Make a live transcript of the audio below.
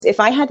if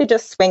I had to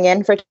just swing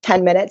in for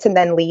 10 minutes and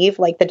then leave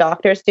like the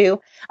doctors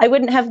do, I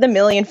wouldn't have the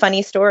million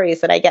funny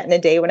stories that I get in a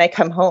day when I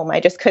come home.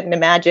 I just couldn't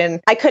imagine.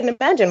 I couldn't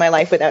imagine my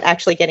life without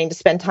actually getting to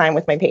spend time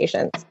with my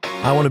patients.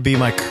 I want to be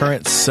my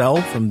current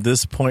self from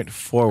this point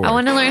forward. I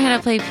want to learn how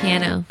to play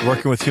piano.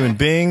 Working with human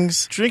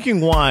beings,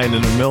 drinking wine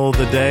in the middle of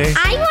the day.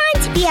 I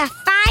want to be a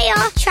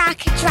fire truck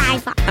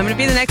driver. I'm going to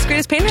be the next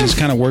greatest painter. Just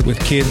kind of work with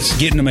kids,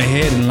 getting them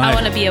ahead in life. I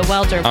want to be a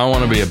welder. I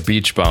want to be a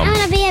beach bum. I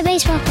want to be a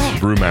baseball player.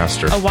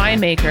 Brewmaster. A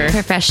winemaker.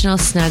 Professional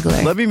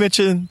snuggler. Let me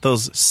mention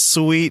those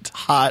sweet,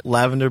 hot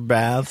lavender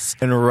baths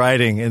and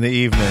writing in the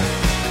evening.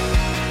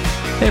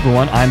 Hey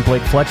everyone, I'm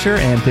Blake Fletcher,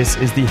 and this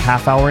is the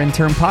Half Hour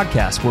Intern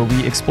Podcast, where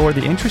we explore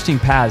the interesting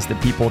paths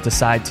that people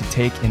decide to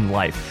take in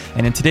life.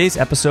 And in today's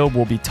episode,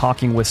 we'll be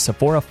talking with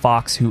Sephora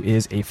Fox, who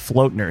is a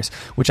float nurse,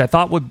 which I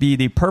thought would be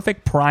the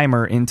perfect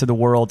primer into the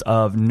world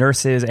of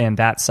nurses and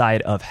that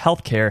side of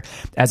healthcare.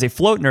 As a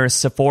float nurse,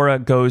 Sephora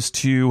goes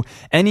to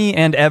any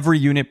and every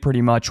unit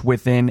pretty much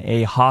within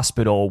a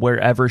hospital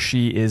wherever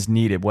she is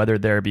needed, whether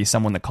there be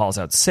someone that calls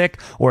out sick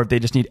or if they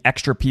just need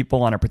extra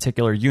people on a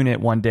particular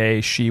unit one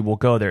day, she will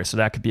go there. So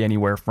that could be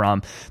anywhere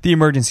from the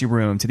emergency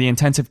room to the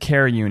intensive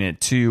care unit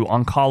to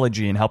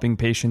oncology and helping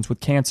patients with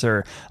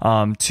cancer,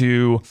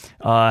 to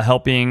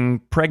helping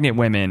pregnant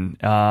women,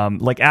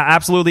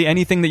 absolutely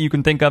anything that you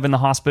can think of in the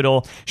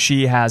hospital,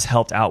 she has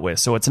helped out with.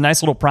 So it's a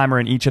nice little primer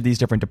in each of these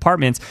different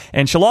departments.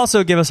 And she'll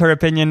also give us her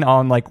opinion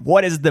on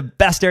what is the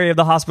best area of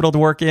the hospital to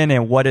work in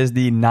and what is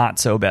the not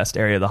so best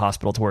area of the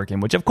hospital to work in,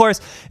 which of course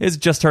is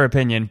just her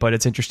opinion, but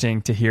it's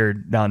interesting to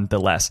hear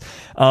nonetheless.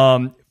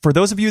 For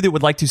those of you that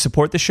would like to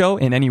support the show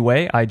in any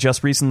way, I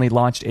just recently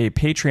launched a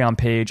Patreon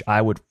page.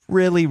 I would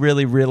really,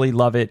 really, really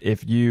love it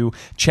if you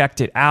checked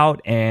it out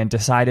and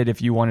decided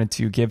if you wanted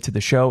to give to the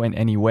show in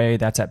any way.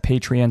 That's at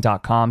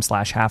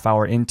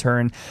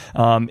patreon.com/halfhourintern.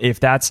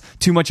 If that's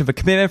too much of a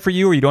commitment for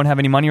you or you don't have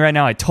any money right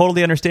now, I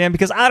totally understand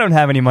because I don't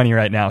have any money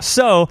right now.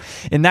 So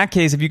in that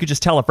case, if you could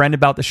just tell a friend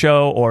about the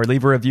show or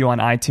leave a review on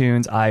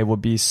iTunes, I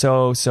would be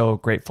so, so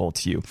grateful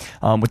to you.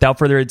 Without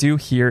further ado,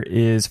 here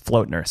is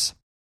Float Nurse.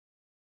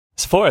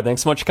 Sephora,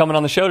 thanks so much for coming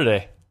on the show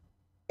today.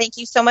 Thank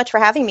you so much for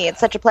having me.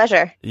 It's such a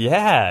pleasure.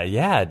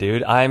 Yeah,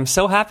 dude. I'm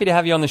so happy to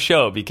have you on the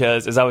show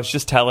because as I was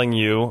just telling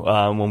you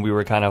when we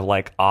were kind of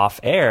off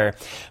air,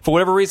 for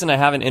whatever reason, I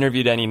haven't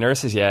interviewed any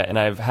nurses yet, and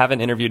I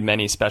haven't interviewed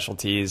many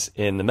specialties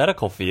in the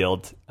medical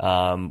field,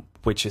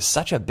 which is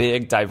such a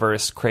big,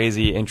 diverse,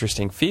 crazy,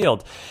 interesting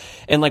field.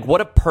 And what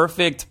a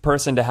perfect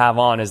person to have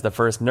on is the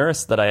first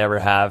nurse that I ever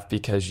have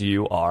because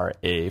you are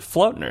a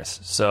float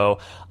nurse. So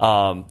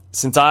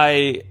since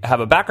I have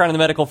a background in the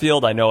medical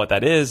field, I know what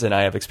that is, and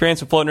I have experience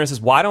with float nurses.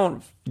 Why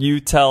don't you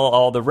tell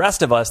all the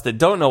rest of us that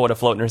don't know what a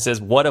float nurse is,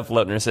 what a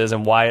float nurse is,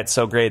 and why it's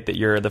so great that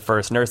you're the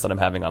first nurse that I'm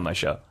having on my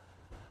show?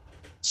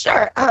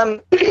 Sure.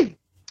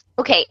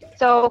 Okay,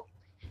 so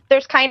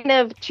there's kind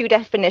of two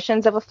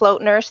definitions of a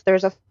float nurse.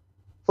 There's a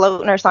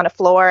float nurse on a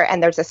floor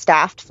and there's a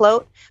staffed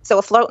float. So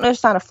a float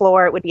nurse on a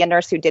floor would be a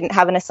nurse who didn't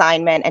have an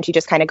assignment and she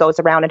just kind of goes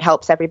around and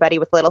helps everybody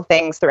with little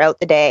things throughout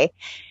the day.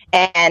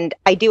 And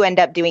I do end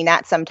up doing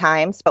that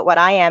sometimes, but what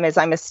I am is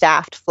I'm a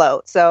staffed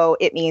float. So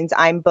it means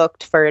I'm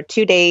booked for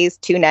 2 days,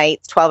 2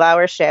 nights,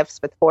 12-hour shifts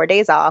with 4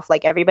 days off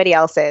like everybody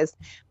else is,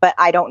 but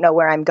I don't know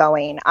where I'm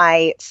going.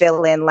 I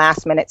fill in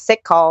last-minute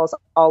sick calls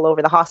all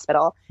over the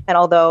hospital. And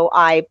although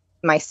I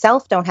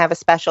myself don't have a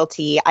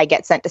specialty, I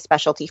get sent to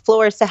specialty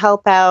floors to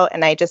help out,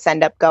 and I just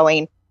end up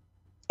going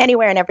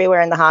anywhere and everywhere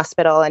in the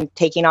hospital and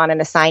taking on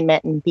an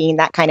assignment and being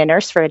that kind of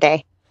nurse for a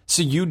day.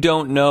 So you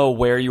don't know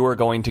where you are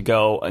going to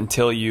go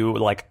until you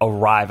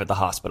arrive at the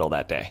hospital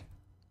that day?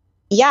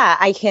 Yeah,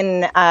 I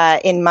can,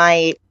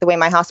 the way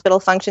my hospital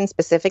functions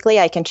specifically,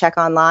 I can check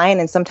online,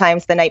 and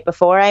sometimes the night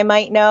before I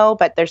might know,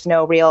 but there's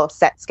no real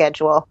set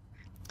schedule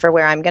for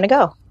where I'm going to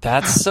go.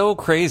 That's so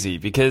crazy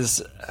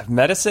because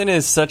medicine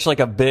is such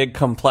a big,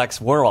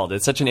 complex world.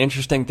 It's such an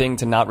interesting thing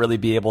to not really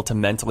be able to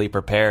mentally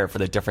prepare for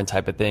the different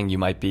type of thing you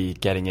might be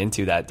getting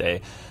into that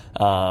day.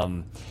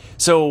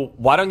 So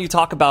why don't you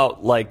talk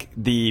about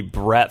the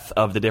breadth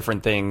of the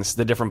different things,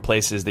 the different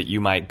places that you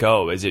might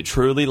go? Is it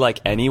truly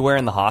anywhere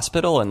in the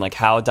hospital, and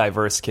how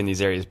diverse can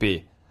these areas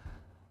be?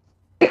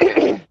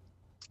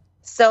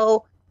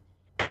 So,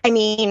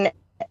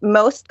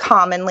 most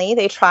commonly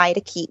they try to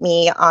keep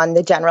me on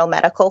the general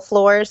medical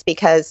floors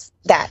because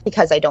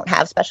I don't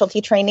have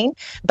specialty training.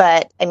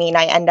 But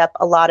I end up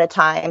a lot of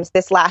times,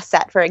 this last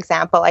set, for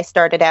example, I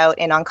started out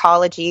in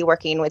oncology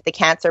working with the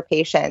cancer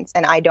patients,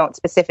 and I don't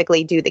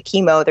specifically do the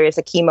chemo. There is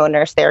a chemo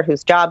nurse there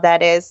whose job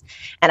that is,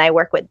 and I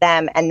work with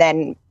them. And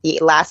then the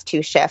last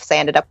 2 shifts I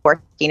ended up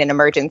working in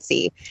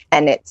emergency,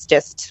 and it's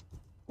just,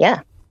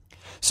 yeah.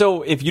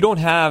 So if you don't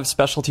have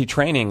specialty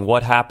training,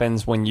 what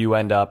happens when you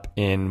end up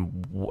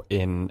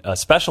in a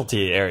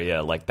specialty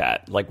area like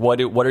that? What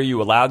are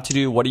you allowed to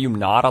do? What are you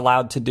not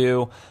allowed to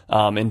do?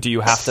 And do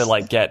you have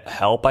to get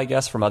help, I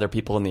guess, from other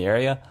people in the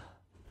area?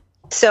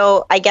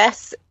 So I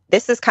guess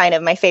this is kind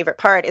of my favorite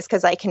part is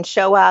because I can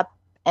show up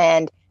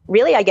and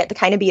really I get to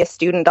kind of be a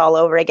student all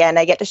over again.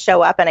 I get to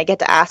show up and I get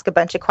to ask a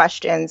bunch of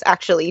questions.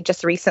 Actually,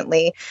 just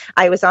recently,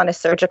 I was on a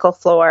surgical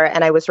floor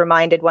and I was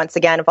reminded once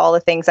again of all the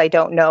things I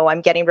don't know.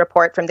 I'm getting a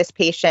report from this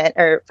patient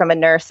or from a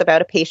nurse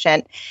about a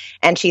patient,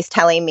 and she's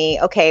telling me,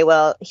 okay,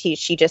 well, she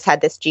just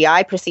had this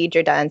GI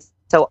procedure done.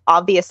 So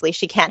obviously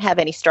she can't have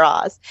any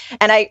straws.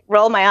 And I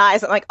roll my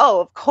eyes. I'm like,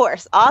 oh, of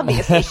course,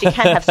 obviously she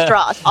can't have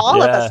straws.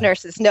 All of us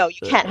nurses know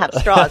you can't have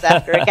straws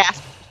after a gas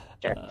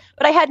procedure.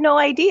 But I had no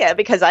idea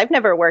because I've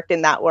never worked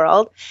in that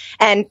world.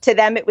 And to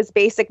them, it was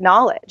basic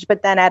knowledge.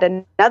 But then at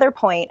another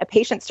point, a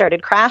patient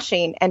started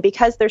crashing. And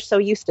because they're so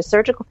used to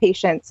surgical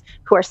patients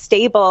who are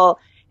stable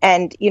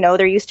and, you know,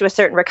 they're used to a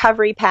certain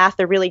recovery path,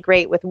 they're really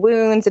great with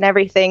wounds and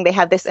everything. They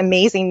have this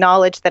amazing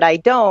knowledge that I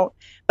don't.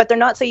 But they're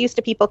not so used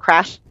to people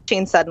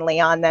crashing suddenly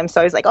on them.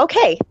 So I was like,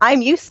 okay,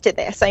 I'm used to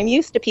this. I'm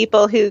used to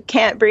people who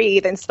can't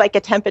breathe and spike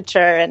a temperature.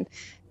 And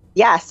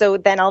yeah, so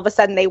then all of a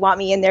sudden they want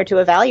me in there to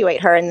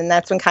evaluate her. And then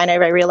that's when kind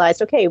of I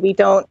realized, okay,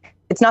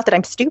 it's not that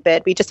I'm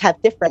stupid. We just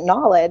have different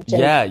knowledge.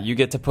 Yeah, you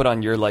get to put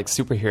on your like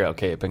superhero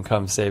cape and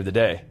come save the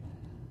day.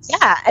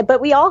 Yeah, but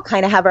we all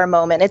kind of have our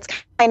moment. It's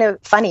kind of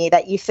funny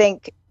that you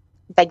think,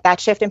 like that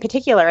shift in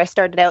particular, I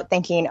started out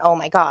thinking, oh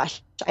my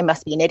gosh, I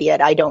must be an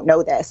idiot. I don't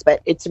know this.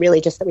 But it's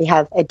really just that we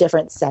have a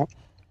different set,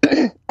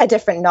 a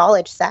different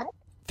knowledge set.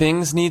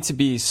 Things need to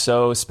be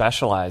so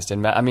specialized.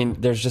 And I mean,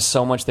 there's just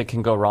so much that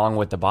can go wrong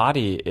with the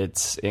body.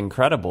 It's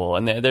incredible.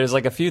 And there's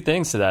like a few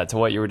things to that, to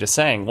what you were just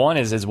saying. One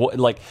is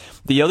like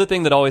the other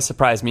thing that always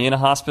surprised me in a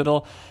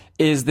hospital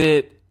is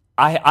that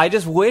I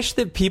just wish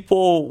that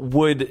people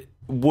would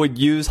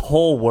use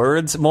whole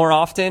words more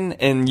often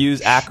and use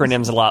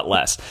acronyms a lot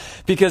less,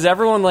 because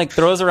everyone like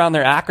throws around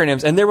their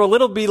acronyms, and there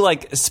will be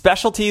like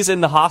specialties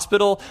in the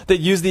hospital that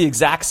use the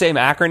exact same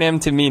acronym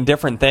to mean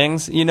different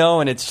things, you know,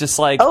 and it's just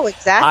like, oh,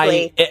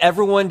 exactly.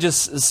 Everyone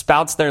just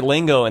spouts their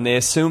lingo and they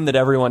assume that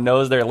everyone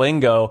knows their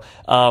lingo,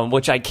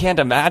 which I can't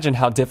imagine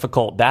how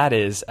difficult that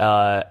is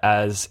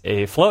as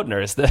a float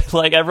nurse.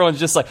 Like everyone's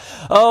just like,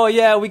 oh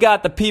yeah, we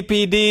got the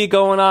PPD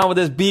going on with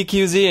this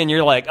BQZ, and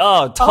you're like,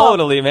 oh,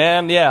 totally,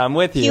 man. Yeah, I'm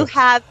with you. You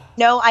have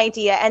no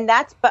idea.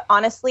 But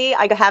honestly,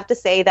 I have to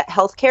say that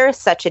healthcare is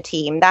such a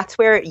team. That's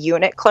where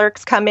unit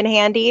clerks come in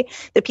handy.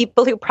 The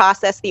people who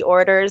process the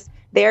orders,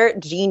 they're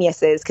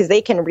geniuses because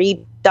they can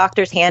read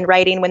doctors'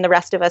 handwriting when the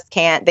rest of us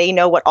can't. They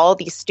know what all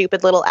these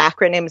stupid little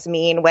acronyms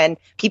mean when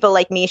people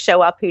like me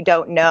show up who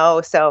don't know.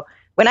 So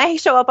when I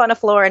show up on a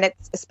floor and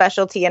it's a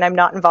specialty and I'm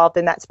not involved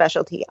in that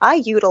specialty, I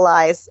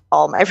utilize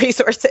all my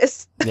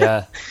resources.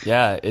 Yeah,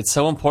 it's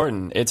so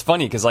important. It's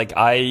funny because like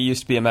I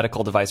used to be a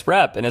medical device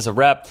rep, and as a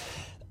rep,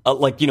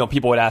 like, you know,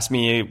 people would ask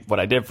me what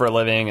I did for a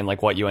living and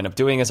like what you end up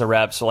doing as a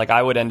rep. So like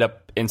I would end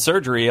up in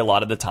surgery a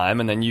lot of the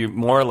time, and then you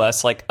more or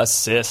less like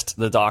assist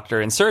the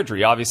doctor in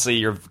surgery. Obviously,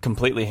 you're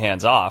completely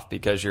hands off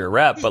because you're a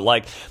rep, but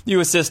like you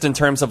assist in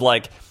terms of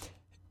like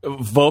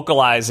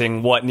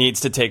vocalizing what needs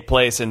to take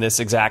place in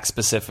this exact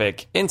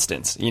specific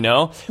instance, you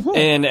know? Mm-hmm.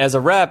 And as a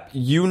rep,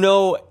 you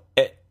know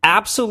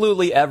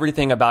absolutely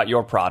everything about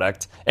your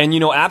product, and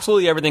you know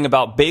absolutely everything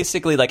about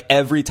basically like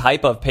every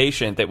type of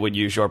patient that would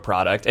use your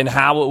product and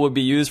how it would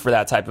be used for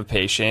that type of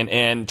patient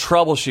and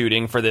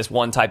troubleshooting for this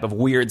one type of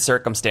weird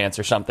circumstance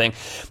or something.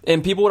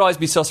 And people would always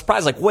be so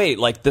surprised, like, wait,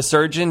 like the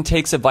surgeon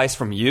takes advice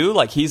from you?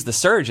 Like he's the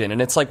surgeon.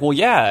 And it's like, well,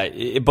 yeah,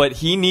 but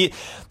do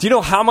you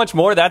know how much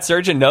more that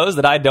surgeon knows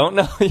that I don't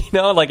know? You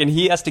know, like, and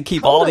he has to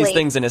keep all these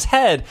things in his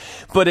head.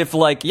 But if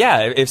like,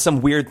 yeah, if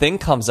some weird thing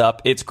comes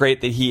up, it's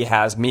great that he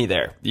has me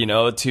there, you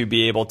know, to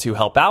be able to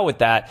help out with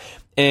that.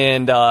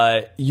 And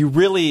you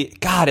really,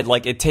 God,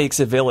 it takes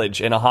a village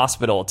in a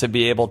hospital to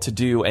be able to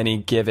do any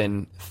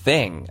given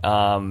thing.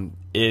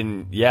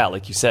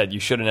 Like you said, you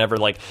shouldn't ever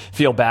like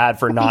feel bad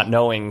for not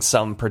knowing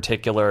some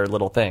particular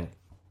little thing.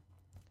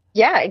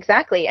 Yeah,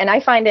 exactly. And I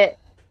find it,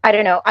 I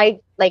don't know,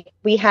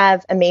 we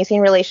have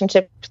amazing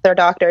relationships with our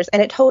doctors,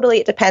 and it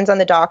depends on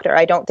the doctor.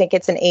 I don't think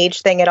it's an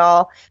age thing at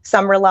all.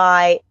 Some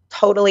rely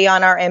totally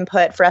on our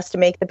input for us to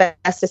make the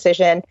best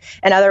decision.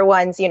 And other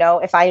ones, you know,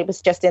 if I was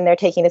just in there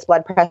taking his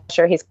blood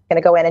pressure, he's going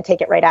to go in and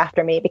take it right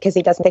after me because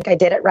he doesn't think I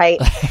did it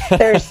right.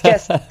 There's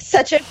just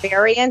such a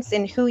variance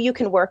in who you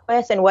can work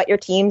with and what your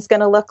team's going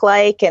to look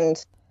like.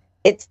 And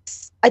it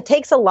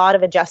takes a lot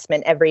of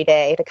adjustment every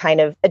day to kind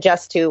of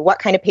adjust to what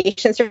kind of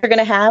patients you're going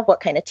to have,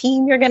 what kind of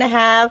team you're going to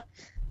have.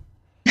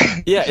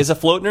 Yeah. As a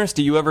float nurse,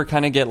 do you ever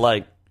kind of get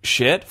like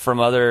shit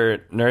from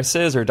other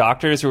nurses or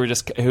doctors who are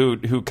just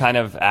who kind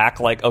of act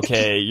like,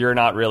 okay, you're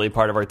not really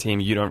part of our team,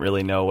 you don't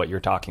really know what you're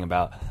talking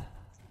about?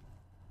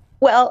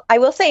 Well, I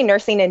will say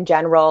nursing in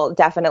general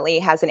definitely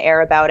has an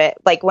air about it.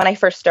 Like when I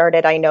first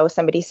started, I know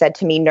somebody said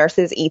to me,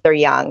 nurses eat their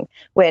young.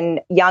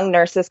 When young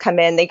nurses come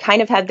in, they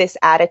kind of have this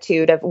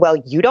attitude of, well,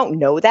 you don't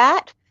know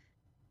that.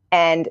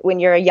 And when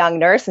you're a young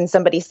nurse and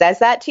somebody says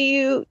that to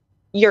you,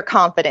 your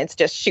confidence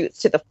just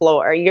shoots to the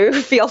floor. You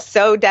feel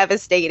so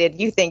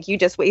devastated. You think you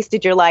just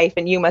wasted your life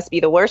and you must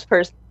be the worst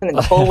person in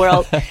the whole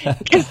world.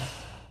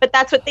 But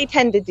that's what they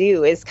tend to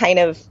do, is kind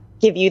of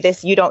give you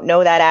this, you don't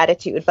know that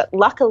attitude. But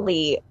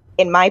luckily,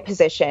 in my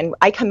position,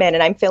 I come in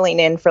and I'm filling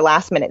in for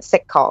last minute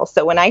sick calls.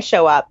 So when I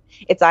show up,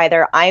 it's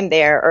either I'm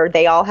there or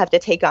they all have to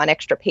take on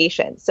extra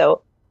patients.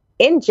 So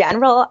in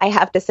general, I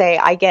have to say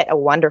I get a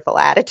wonderful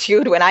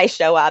attitude when I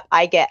show up.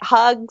 I get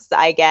hugs.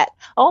 I get,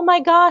 oh my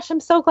gosh, I'm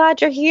so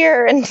glad you're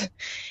here. And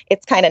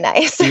it's kind of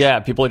nice. Yeah,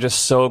 people are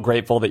just so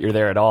grateful that you're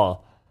there at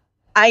all.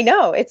 I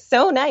know. It's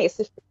so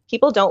nice.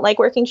 People don't like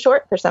working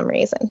short for some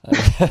reason.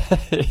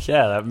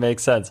 Yeah, that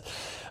makes sense.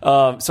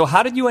 So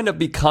how did you end up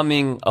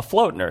becoming a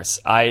float nurse?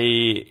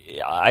 I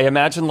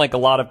imagine like a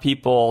lot of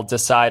people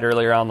decide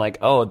earlier on like,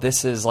 oh,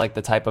 this is like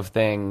the type of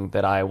thing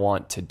that I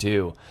want to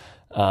do.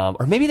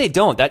 Or maybe they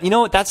don't.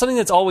 That's something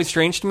that's always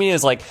strange to me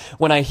is like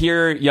when I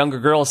hear younger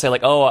girls say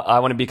like, oh, I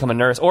want to become a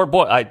nurse, or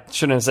boy, I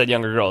shouldn't have said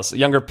younger girls,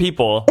 younger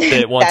people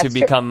that want to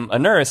become a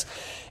nurse,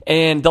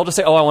 and they'll just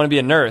say, oh, I want to be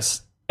a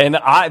nurse. And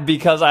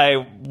because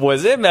I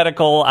was in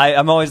medical,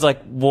 I'm always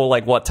like, well,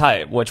 like what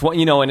type, which one,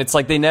 and it's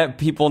like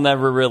people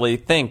never really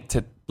think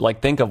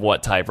of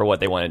what type or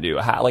what they want to do.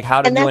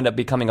 How did you end up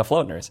becoming a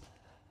float nurse?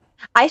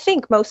 I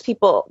think most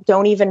people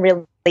don't even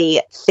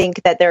really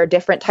think that there are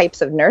different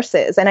types of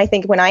nurses. And I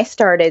think when I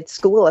started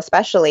school,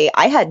 especially,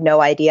 I had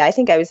no idea. I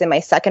think I was in my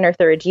second or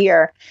third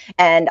year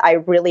and I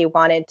really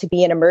wanted to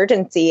be in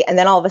emergency. And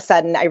then all of a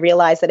sudden I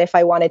realized that if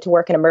I wanted to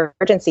work in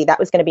emergency, that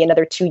was going to be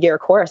another 2-year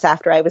course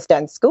after I was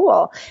done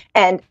school.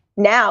 And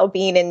now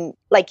being in,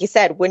 like you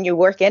said, when you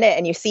work in it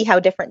and you see how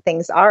different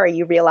things are,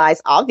 you realize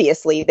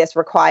obviously this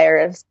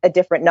requires a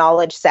different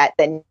knowledge set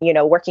than,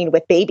 working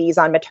with babies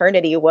on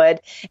maternity would.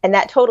 And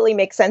that totally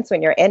makes sense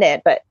when you're in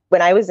it. But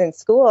when I was in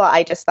school,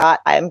 I just thought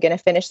I'm going to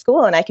finish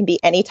school and I can be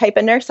any type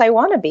of nurse I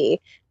want to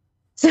be.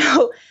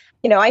 So,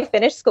 I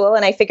finished school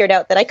and I figured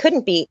out that I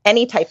couldn't be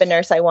any type of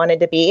nurse I wanted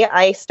to be.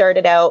 I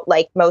started out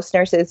like most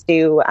nurses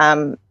do.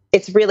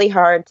 It's really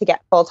hard to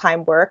get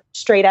full-time work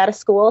straight out of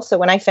school. So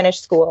when I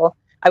finished school,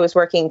 I was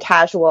working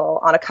casual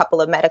on a couple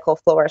of medical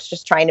floors,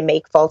 just trying to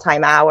make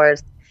full-time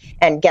hours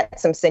and get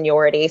some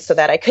seniority so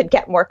that I could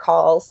get more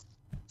calls.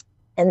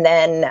 And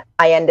then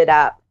I ended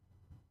up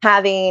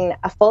having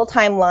a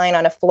full-time line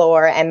on a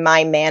floor, and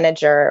my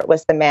manager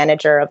was the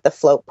manager of the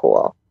float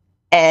pool.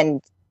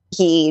 And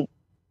he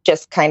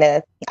just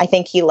I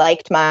think he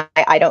liked my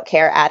I don't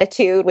care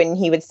attitude when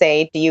he would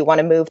say, do you want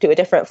to move to a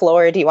different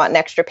floor? Do you want an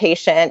extra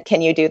patient?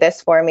 Can you do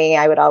this for me?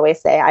 I would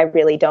always say, I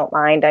really don't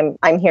mind.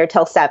 I'm here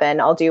till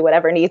 7. I'll do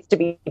whatever needs to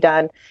be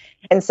done.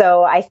 And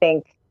so I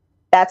think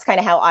that's kind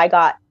of how I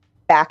got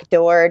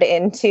backdoored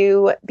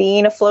into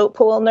being a float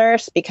pool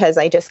nurse, because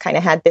I just kind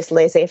of had this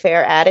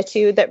laissez-faire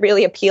attitude that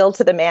really appealed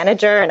to the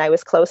manager and I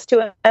was close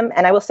to him.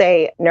 And I will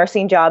say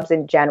nursing jobs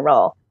in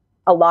general,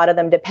 a lot of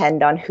them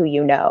depend on who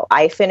you know.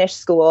 I finished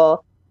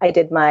school. I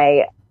did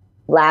my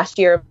last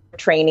year of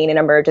training in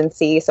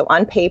emergency. So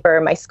on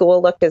paper, my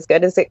school looked as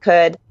good as it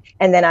could.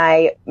 And then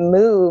I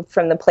moved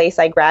from the place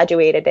I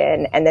graduated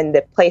in, and then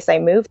the place I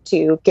moved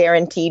to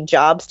guaranteed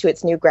jobs to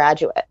its new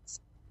graduates.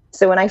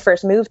 So when I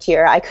first moved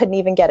here, I couldn't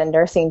even get a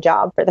nursing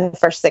job for the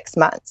first 6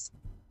 months.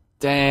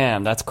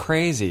 Damn, that's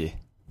crazy.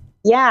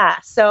 Yeah.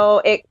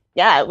 So it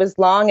was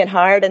long and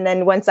hard. And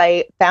then once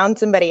I found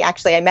somebody,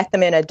 actually, I met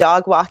them in a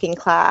dog walking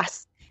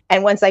class.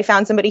 And once I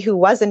found somebody who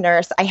was a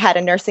nurse, I had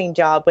a nursing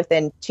job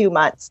within 2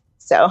 months.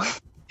 So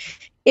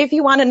if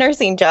you want a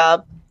nursing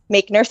job,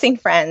 make nursing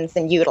friends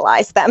and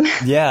utilize them.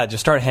 Yeah,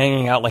 just start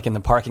hanging out like in the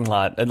parking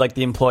lot, like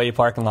the employee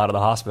parking lot of the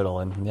hospital.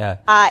 And yeah.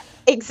 I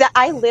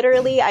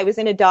was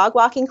in a dog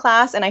walking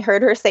class and I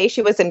heard her say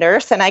she was a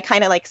nurse, and I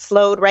kind of like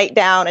slowed right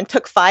down and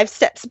took 5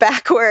 steps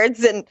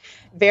backwards and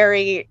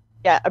very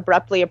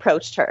abruptly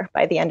approached her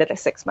by the end of the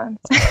 6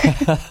 months.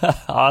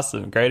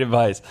 Awesome. Great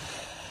advice.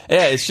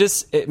 Yeah, it's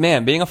just,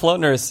 man, being a float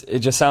nurse, it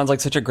just sounds like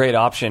such a great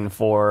option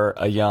for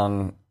a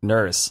young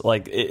nurse.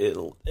 Like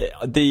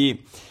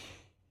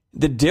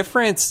the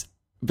difference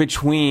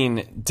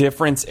between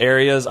different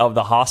areas of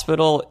the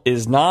hospital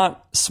is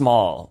not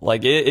small.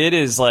 Like it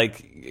is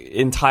like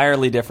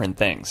entirely different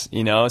things,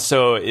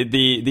 so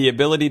the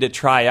ability to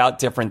try out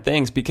different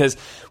things, because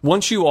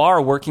once you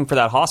are working for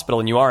that hospital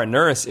and you are a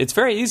nurse, it's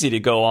very easy to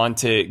go on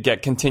to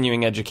get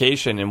continuing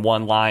education in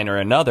one line or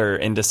another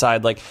and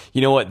decide like,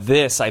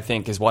 this I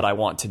think is what I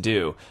want to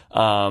do.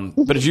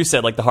 But as you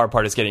said, like the hard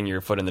part is getting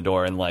your foot in the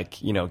door and like,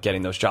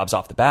 getting those jobs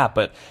off the bat.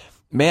 But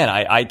man,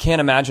 I can't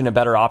imagine a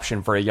better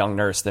option for a young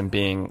nurse than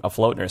being a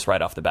float nurse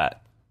right off the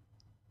bat.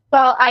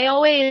 Well, I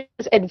always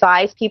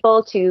advise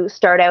people to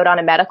start out on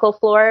a medical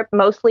floor,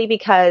 mostly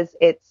because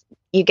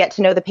you get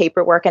to know the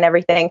paperwork and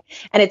everything.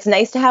 And it's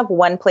nice to have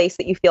one place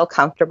that you feel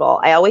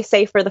comfortable. I always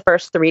say for the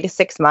first 3 to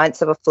 6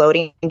 months of a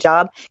floating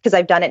job, because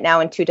I've done it now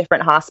in 2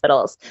 different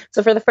hospitals.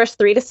 So for the first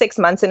 3 to 6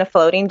 months in a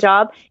floating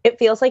job, it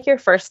feels like your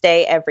first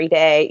day every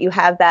day. You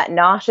have that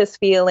nauseous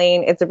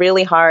feeling. It's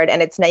really hard.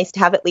 And it's nice to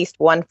have at least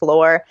one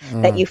floor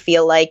that you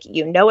feel like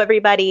you know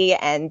everybody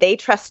and they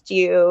trust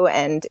you.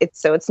 And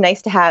it's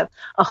nice to have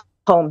a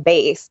home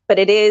base. But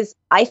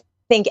I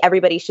think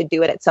everybody should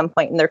do it at some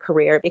point in their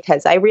career,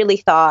 because I really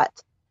thought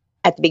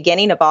at the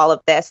beginning of all of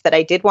this that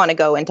I did want to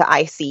go into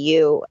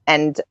ICU,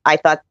 and I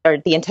thought, or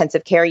the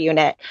intensive care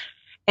unit.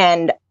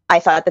 And I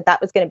thought that that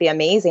was going to be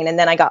amazing. And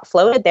then I got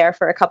floated there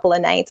for a couple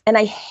of nights and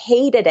I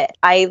hated it.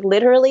 I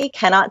literally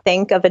cannot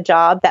think of a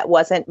job that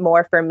wasn't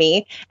more for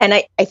me. And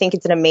I think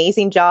it's an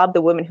amazing job.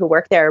 The women who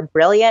work there are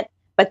brilliant,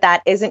 but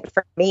that isn't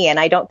for me. And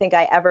I don't think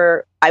I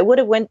would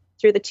have went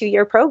through the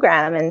 2-year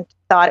program and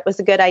thought it was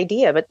a good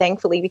idea. But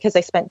thankfully, because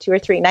I spent 2 or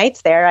 3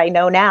 nights there, I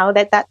know now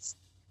that that's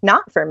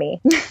not for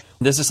me.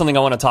 This is something I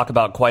want to talk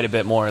about quite a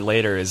bit more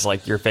later, is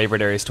like your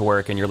favorite areas to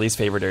work and your least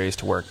favorite areas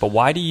to work. But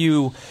why do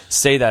you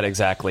say that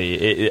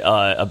exactly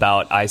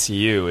about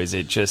ICU? Is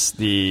it just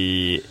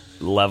the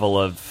level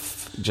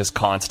of just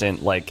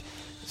constant like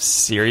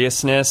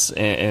seriousness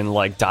and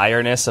like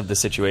direness of the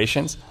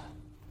situations?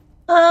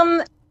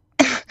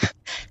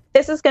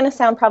 This is going to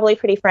sound probably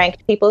pretty frank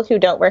to people who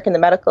don't work in the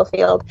medical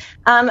field.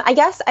 I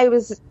guess I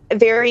was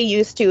very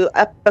used to,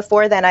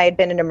 before then I had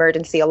been in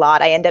emergency a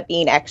lot. I ended up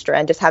being extra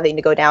and just having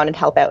to go down and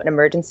help out in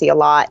emergency a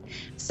lot.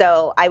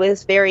 So I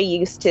was very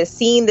used to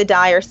seeing the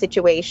dire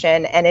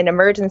situation, and in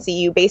emergency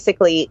you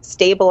basically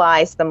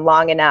stabilize them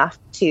long enough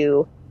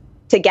to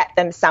get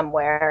them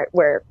somewhere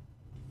where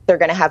they're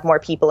going to have more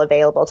people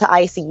available to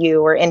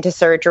ICU or into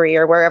surgery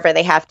or wherever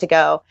they have to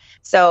go.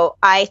 So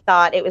I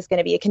thought it was going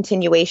to be a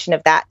continuation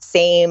of that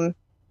same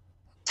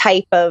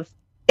type of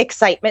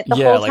excitement the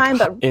whole time.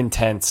 But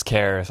intense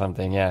care or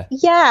something, yeah.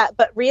 Yeah,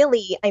 but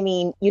really, I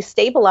mean, you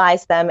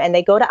stabilize them and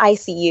they go to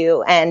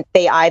ICU and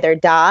they either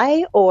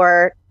die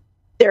or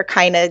they're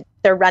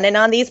running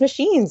on these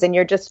machines and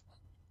you're just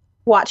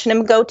watching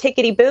them go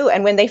tickety-boo.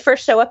 And when they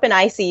first show up in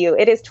ICU,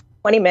 it is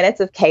 20 minutes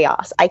of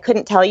chaos. I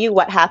couldn't tell you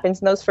what happens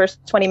in those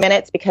first 20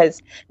 minutes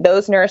because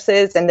those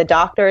nurses and the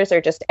doctors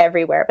are just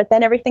everywhere. But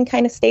then everything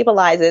kind of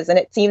stabilizes and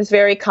it seems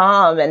very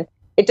calm, and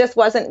it just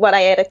wasn't what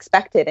I had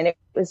expected. And it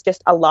was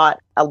just a lot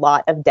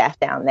of death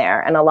down there,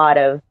 and a lot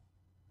of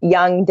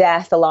young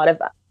death, a lot of,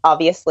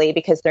 obviously,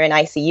 because they're in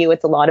ICU,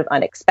 it's a lot of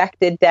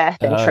unexpected death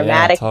and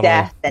traumatic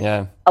death,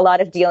 and a lot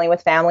of dealing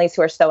with families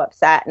who are so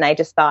upset. And I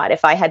just thought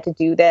if I had to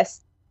do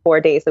this 4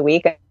 days a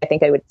week, I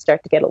think I would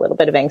start to get a little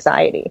bit of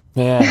anxiety.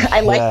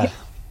 Yeah,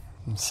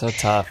 It's so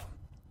tough.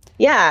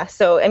 Yeah,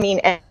 so I mean,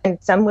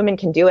 and some women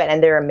can do it,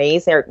 and they're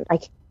amazing. I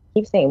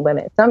keep saying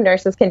women. Some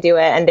nurses can do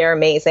it, and they're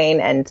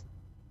amazing, and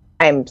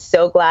I'm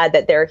so glad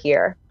that they're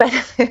here. But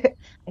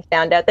I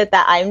found out that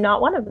I'm not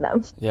one of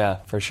them. Yeah,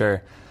 for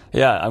sure.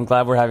 Yeah, I'm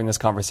glad we're having this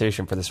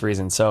conversation for this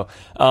reason. So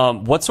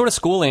what sort of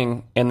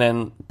schooling and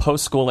then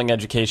post-schooling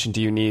education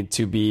do you need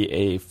to be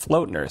a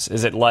float nurse?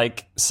 Is it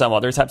like some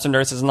other types of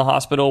nurses in the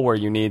hospital where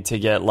you need to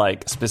get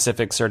like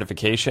specific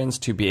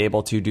certifications to be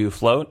able to do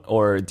float,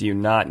 or do you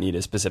not need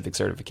a specific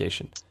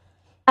certification?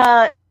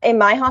 In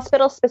my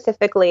hospital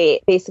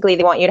specifically, basically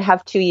they want you to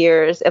have 2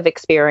 years of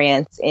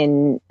experience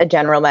in a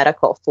general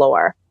medical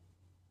floor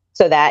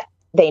so that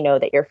they know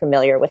that you're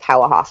familiar with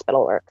how a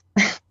hospital works.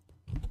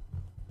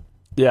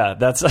 Yeah,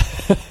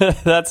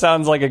 that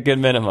sounds like a good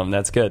minimum.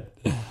 That's good.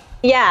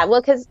 Yeah,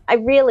 well, because at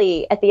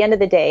the end of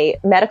the day,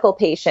 medical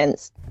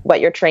patients,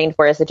 what you're trained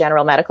for as a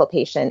general medical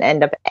patient,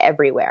 end up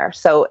everywhere.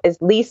 So at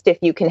least if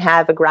you can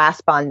have a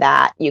grasp on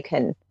that, you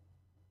can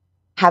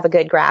have a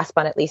good grasp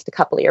on at least a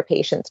couple of your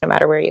patients, no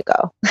matter where you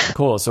go.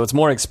 Cool. So it's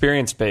more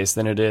experience-based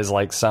than it is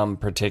like some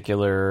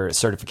particular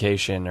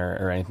certification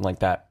or anything like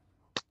that.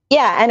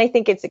 Yeah, and I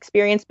think it's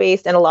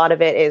experience-based, and a lot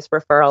of it is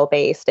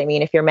referral-based. I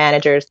mean, if your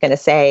manager is going to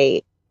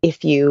say,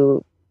 if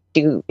you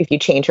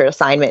change her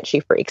assignment,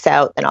 she freaks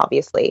out, then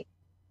obviously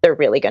they're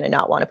really going to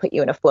not want to put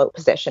you in a float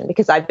position,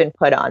 because I've been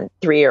put on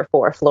 3 or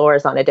 4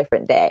 floors on a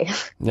different day.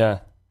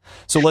 Yeah.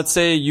 So let's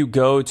say you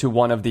go to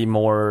one of the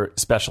more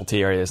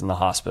specialty areas in the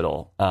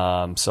hospital.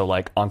 So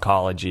like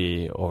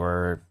oncology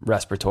or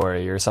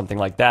respiratory or something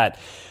like that.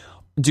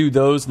 Do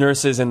those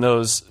nurses in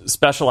those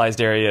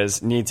specialized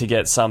areas need to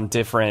get some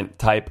different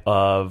type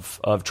of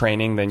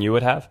training than you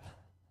would have?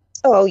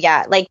 Oh,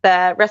 yeah. Like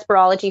the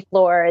respirology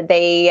floor,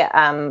 they,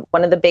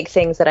 one of the big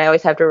things that I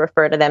always have to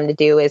refer to them to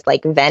do is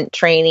like vent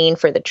training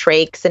for the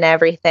trachs and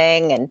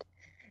everything. And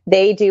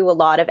they do a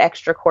lot of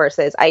extra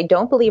courses. I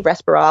don't believe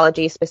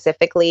respirology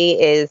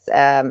specifically is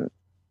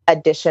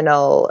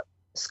additional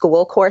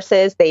school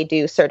courses. They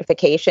do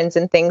certifications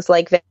and things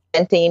like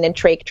venting and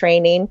trach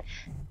training.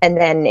 And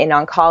then in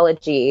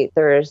oncology,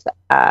 there's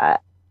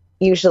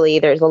usually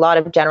there's a lot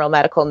of general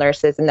medical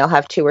nurses, and they'll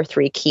have 2 or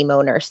 3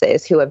 chemo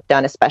nurses who have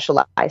done a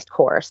specialized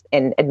course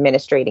in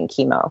administrating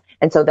chemo.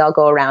 And so they'll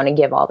go around and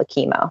give all the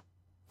chemo.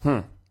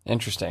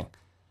 Interesting.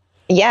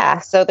 Yeah.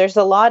 So there's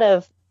a lot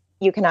of,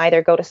 you can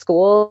either go to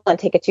school and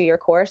take a 2-year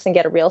course and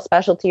get a real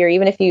specialty, or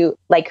even if you,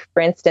 like,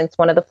 for instance,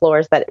 one of the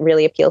floors that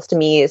really appeals to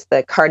me is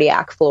the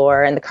cardiac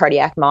floor and the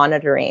cardiac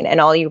monitoring. And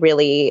all you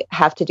really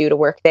have to do to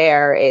work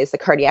there is the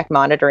cardiac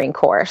monitoring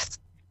course.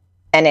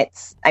 And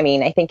it's, I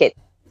mean, I think it's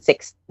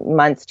 6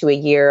 months to a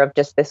year of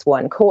just this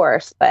one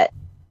course, but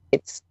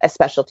it's a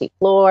specialty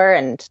floor,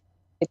 and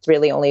it's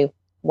really only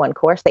one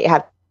course that you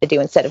have to do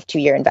instead of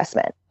 2-year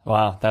investment.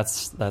 Wow,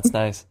 that's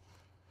nice.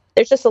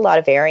 There's just a lot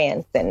of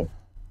variance in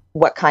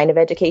what kind of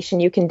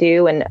education you can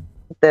do. And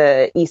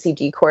the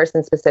ECG course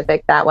in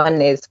specific, that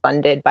one is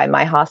funded by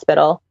my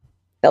hospital.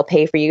 They'll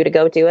pay for you to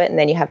go do it, and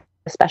then you have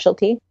a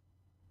specialty.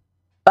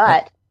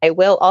 But I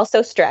will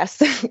also stress,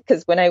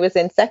 because when I was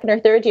in second or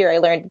third year, I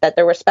learned that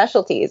there were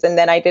specialties, and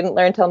then I didn't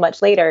learn till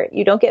much later.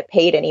 You don't get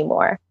paid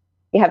anymore.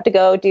 You have to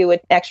go do an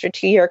extra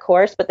 2-year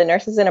course, but the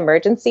nurses in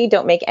emergency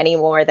don't make any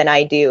more than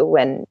I do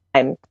when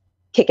I'm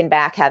kicking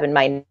back, having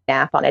my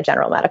nap on a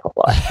general medical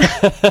floor.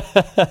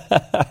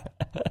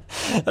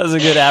 That was a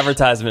good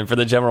advertisement for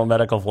the general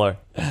medical floor.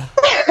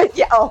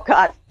 Yeah. Oh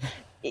God.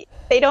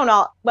 They don't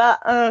all.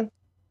 Well,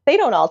 they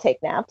don't all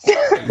take naps.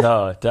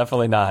 No,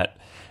 definitely not.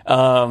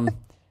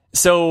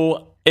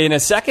 So in a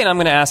second, I'm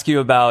going to ask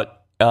you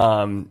about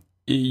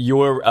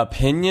your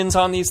opinions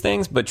on these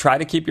things, but try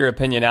to keep your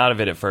opinion out of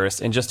it at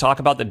first and just talk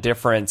about the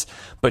difference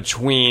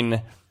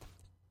between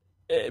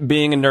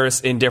being a nurse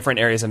in different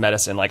areas of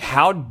medicine. Like,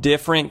 how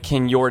different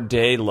can your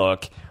day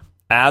look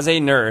as a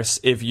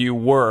nurse if you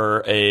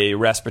were a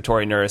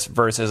respiratory nurse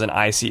versus an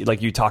ICU?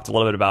 Like, you talked a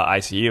little bit about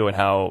ICU and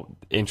how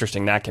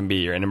interesting that can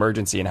be, or an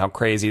emergency and how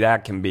crazy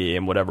that can be,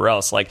 and whatever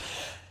else. Like,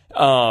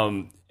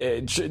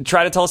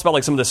 try to tell us about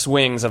like some of the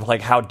swings of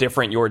like how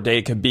different your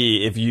day could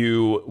be if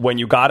you, when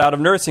you got out of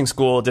nursing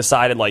school,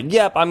 decided like,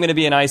 yep, I'm going to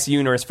be an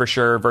ICU nurse for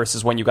sure,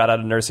 versus when you got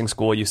out of nursing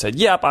school, you said,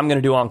 yep, I'm going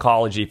to do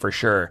oncology for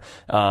sure.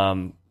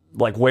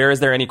 Like, where is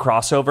there any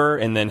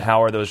crossover, and then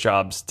how are those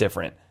jobs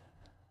different?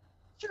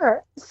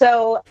 Sure.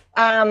 So,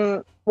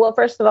 well,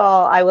 first of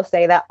all, I will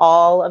say that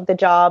all of the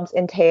jobs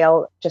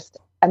entail just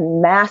a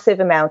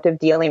massive amount of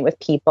dealing with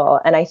people.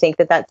 And I think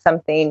that that's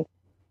something,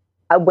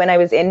 when I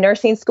was in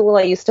nursing school,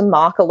 I used to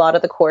mock a lot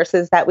of the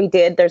courses that we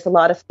did. There's a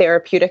lot of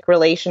therapeutic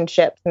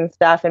relationships and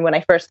stuff. And when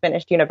I first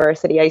finished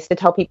university, I used to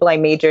tell people I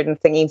majored in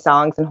singing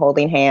songs and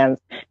holding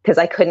hands because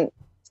I couldn't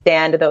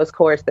stand those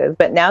courses.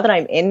 But now that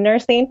I'm in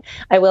nursing,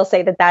 I will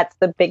say that that's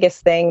the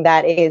biggest thing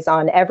that is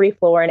on every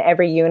floor and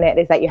every unit,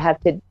 is that you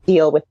have to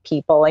deal with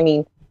people. I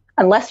mean,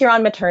 unless you're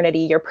on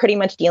maternity, you're pretty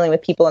much dealing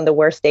with people on the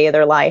worst day of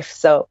their life.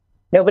 So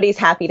nobody's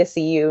happy to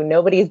see you.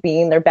 Nobody's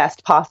being their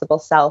best possible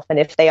self. And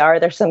if they are,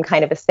 they're some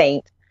kind of a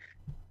saint.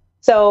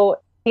 So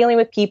dealing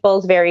with people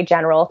is very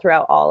general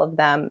throughout all of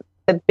them.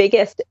 The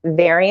biggest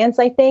variance,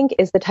 I think,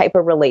 is the type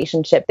of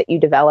relationship that you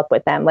develop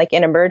with them. Like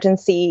in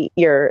emergency,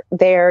 you're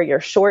there, you're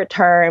short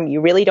term, you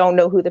really don't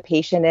know who the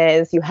patient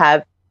is. You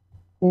have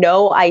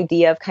no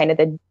idea of kind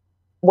of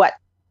what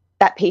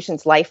that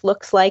patient's life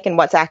looks like and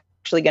what's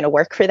actually going to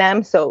work for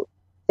them. So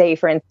say,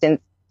 for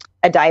instance,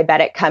 a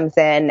diabetic comes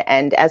in,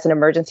 and as an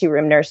emergency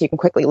room nurse, you can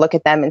quickly look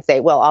at them and say,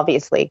 well,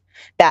 obviously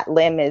that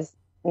limb is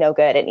no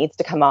good. It needs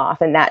to come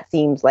off. And that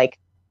seems like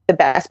the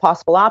best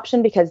possible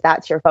option because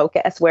that's your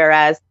focus.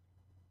 Whereas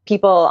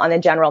people on the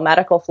general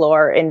medical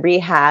floor in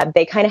rehab,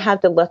 they kind of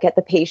have to look at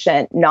the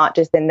patient, not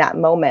just in that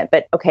moment,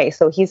 but okay,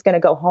 so he's going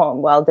to go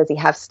home. Well, does he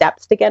have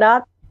steps to get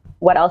up?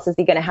 What else is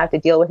he going to have to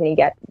deal with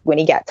when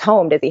he gets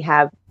home? Does he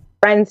have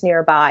friends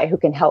nearby who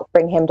can help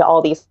bring him to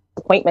all these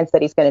appointments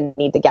that he's going to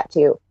need to get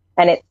to?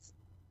 And it's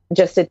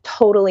just a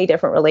totally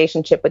different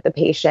relationship with the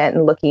patient,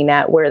 and looking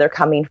at where they're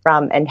coming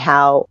from and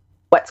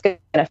what's going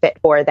to fit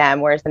for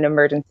them. Whereas in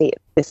emergency,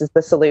 this is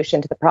the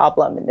solution to the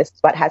problem, and this is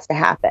what has to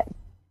happen.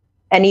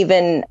 And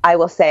even, I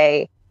will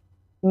say,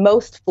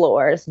 most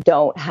floors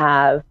don't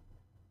have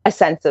a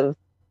sense of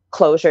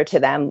closure to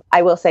them.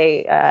 I will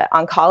say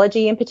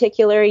oncology in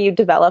particular, you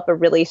develop a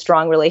really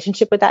strong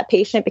relationship with that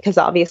patient because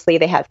obviously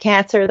they have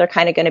cancer. They're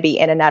kind of going to be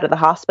in and out of the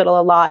hospital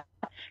a lot.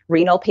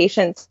 Renal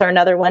patients are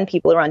another one.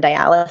 People who are on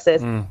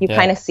dialysis. You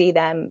kind of see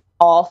them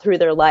all through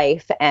their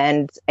life.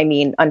 And I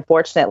mean,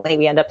 unfortunately,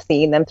 we end up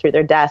seeing them through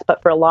their death.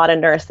 But for a lot of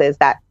nurses,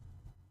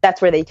 that's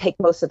where they take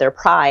most of their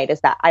pride, is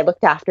that I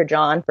looked after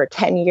John for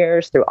 10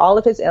 years through all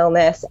of his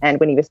illness. And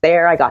when he was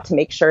there, I got to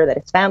make sure that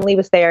his family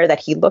was there, that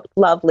he looked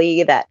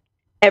lovely, that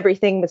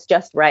everything was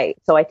just right.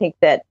 So I think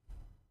that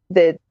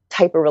the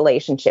type of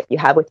relationship you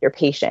have with your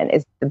patient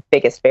is the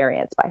biggest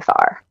variance by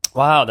far.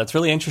 Wow, that's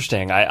really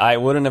interesting. I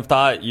wouldn't have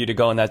thought you to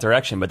go in that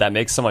direction, but that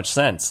makes so much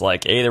sense.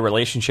 Like, A, the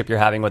relationship you're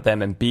having with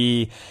them, and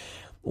B,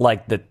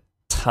 like the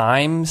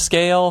time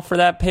scale for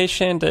that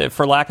patient,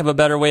 for lack of a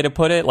better way to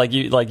put it. Like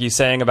you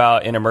saying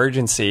about an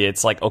emergency,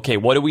 it's like, okay,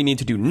 what do we need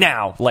to do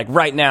now? Like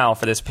right now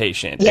for this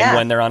patient. Yeah. And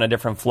when they're on a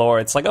different floor,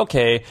 it's like,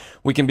 okay,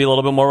 we can be a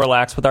little bit more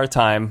relaxed with our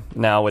time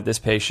now with this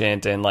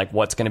patient, and like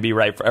what's going to be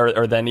right for,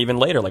 or then even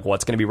later, like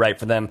what's going to be right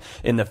for them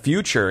in the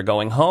future,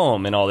 going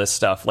home and all this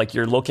stuff. Like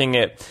you're looking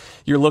at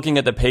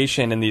the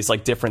patient in these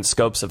like different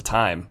scopes of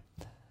time.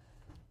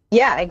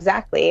 Yeah,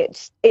 exactly.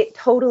 It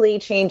totally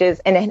changes,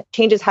 and it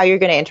changes how you're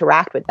going to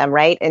interact with them,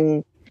 right?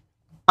 And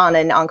on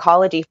an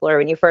oncology floor,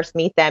 when you first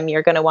meet them,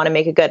 you're going to want to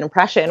make a good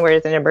impression,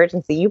 whereas in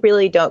emergency, you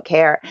really don't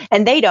care.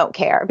 And they don't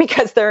care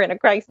because they're in a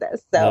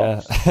crisis.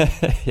 So,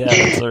 yeah,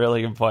 that's a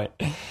really good point.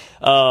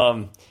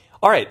 All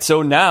right,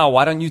 so now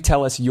why don't you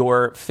tell us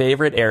your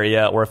favorite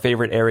area or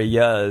favorite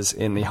areas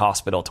in the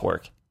hospital to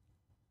work?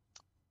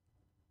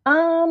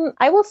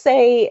 I will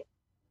say,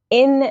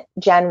 in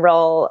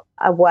general,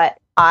 what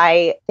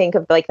I think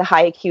of like the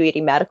high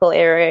acuity medical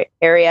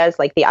areas,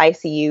 like the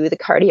ICU, the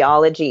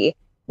cardiology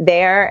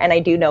there. And I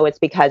do know it's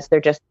because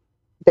the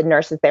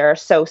nurses there are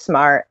so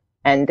smart.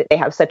 and they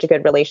have such a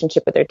good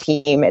relationship with their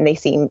team,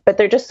 and but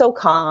they're just so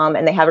calm,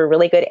 and they have a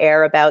really good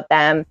air about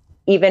them.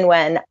 Even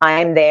when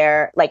I'm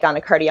there, like on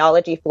a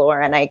cardiology floor,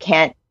 and I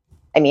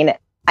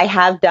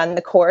have done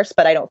the course,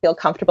 but I don't feel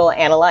comfortable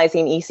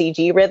analyzing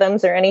ECG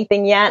rhythms or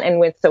anything yet. And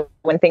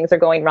when things are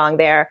going wrong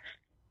there,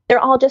 they're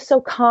all just so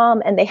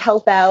calm, and they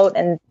help out,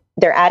 and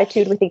their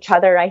attitude with each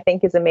other, I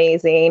think, is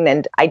amazing.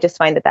 And I just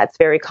find that that's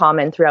very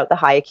common throughout the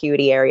high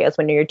acuity areas.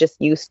 When you're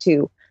just used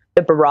to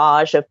the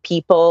barrage of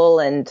people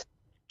and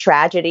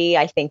tragedy,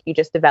 I think you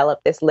just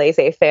develop this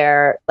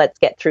laissez-faire, let's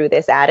get through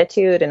this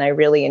attitude. And I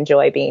really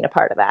enjoy being a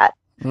part of that.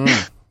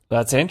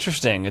 That's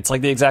interesting. It's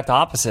like the exact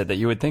opposite that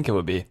you would think it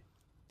would be.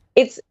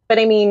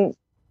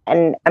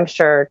 And I'm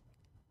sure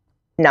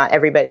not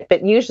everybody,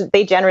 but usually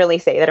they generally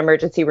say that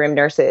emergency room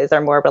nurses are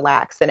more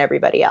relaxed than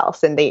everybody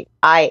else. And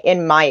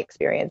in my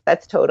experience,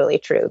 that's totally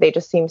true. They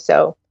just seem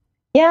so,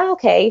 yeah,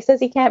 okay, he says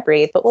he can't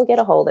breathe, but we'll get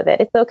a hold of it.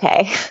 It's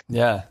okay.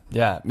 Yeah.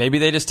 Maybe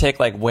they just take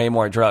like way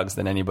more drugs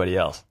than anybody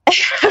else.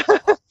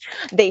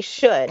 They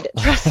should,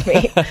 trust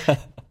me.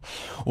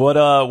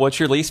 What's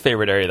your least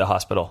favorite area of the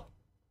hospital?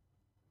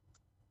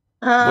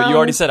 Well, you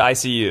already said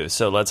ICU,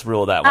 so let's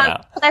rule that one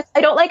out.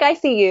 I don't like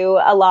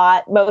ICU a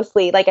lot,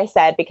 mostly, like I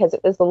said, because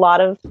it was a lot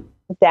of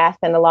death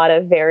and a lot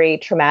of very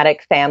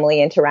traumatic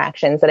family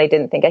interactions that I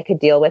didn't think I could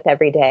deal with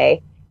every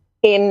day.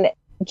 A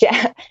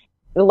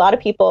lot of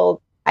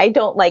people, I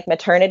don't like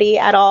maternity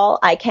at all.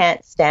 I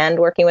can't stand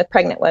working with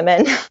pregnant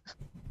women.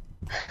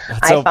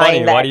 That's so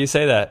funny. Why do you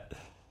say that?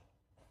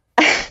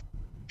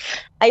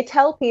 I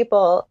tell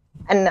people,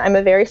 and I'm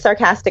a very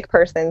sarcastic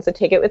person, so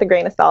take it with a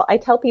grain of salt. I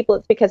tell people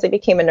it's because I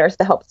became a nurse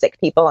to help sick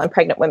people, and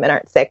pregnant women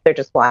aren't sick. They're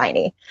just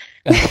whiny.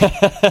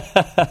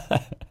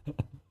 But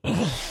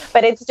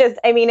it's just,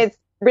 it's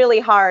really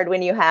hard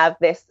when you have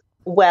this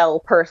well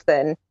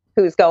person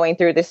who's going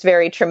through this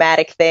very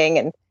traumatic thing.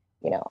 And,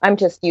 I'm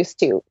just used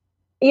to,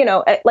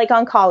 like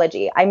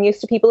oncology. I'm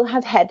used to people who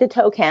have head to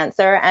toe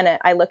cancer. And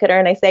I look at her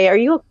and I say, are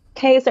you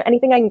okay? Is there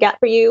anything I can get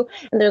for you?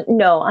 And they're,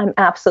 no, I'm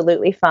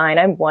absolutely fine.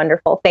 I'm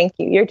wonderful. Thank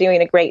you. You're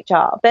doing a great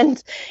job.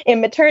 And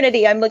in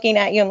maternity, I'm looking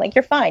at you. I'm like,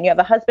 you're fine. You have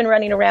a husband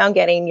running around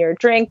getting your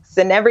drinks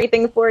and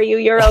everything for you.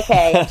 You're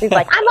okay. And she's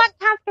like, I'm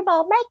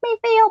uncomfortable. Make me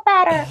feel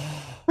better.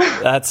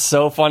 That's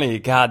so funny.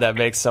 God, that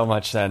makes so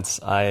much sense.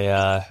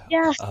 I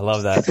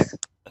love that.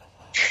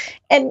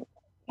 And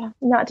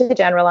not to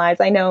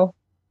generalize, I know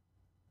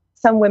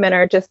some women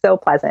are just so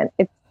pleasant.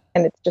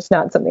 It's just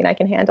not something I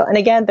can handle. And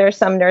again, there are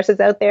some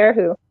nurses out there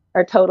who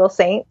are total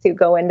saints who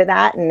go into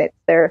that, and it's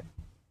their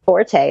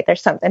forte.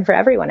 There's something for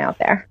everyone out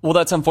there. Well,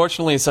 that's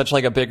unfortunately such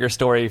like a bigger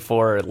story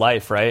for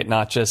life, right?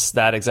 Not just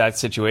that exact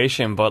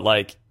situation, but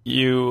like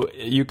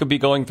you could be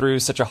going through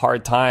such a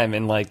hard time,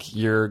 and like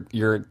you're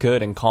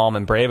good and calm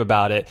and brave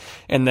about it,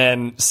 and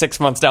then 6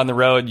 months down the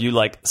road you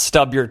like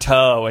stub your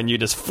toe and you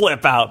just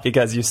flip out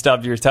because you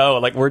stubbed your toe.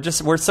 Like we're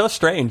so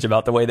strange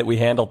about the way that we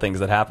handle things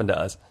that happen to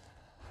us.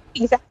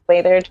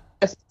 Exactly. They're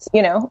just,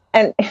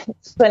 and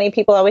it's funny.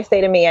 People always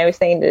say to me, I was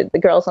saying to the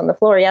girls on the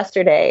floor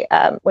yesterday,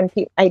 when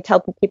I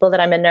tell people that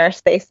I'm a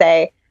nurse, they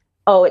say,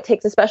 oh, it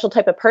takes a special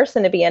type of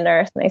person to be a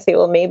nurse. And I say,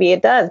 well, maybe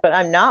it does, but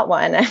I'm not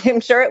one. I'm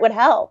sure it would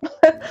help.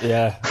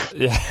 Yeah.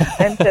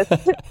 And just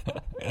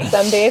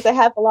some days I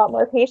have a lot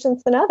more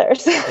patience than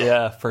others.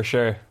 Yeah, for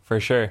sure.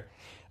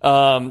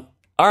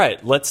 All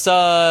right, let's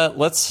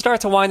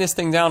start to wind this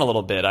thing down a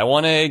little bit. I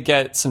want to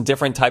get some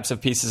different types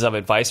of pieces of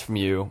advice from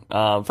you.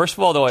 First of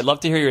all, though, I'd love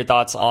to hear your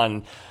thoughts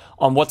on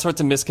what sorts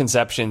of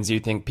misconceptions you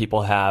think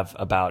people have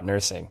about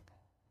nursing.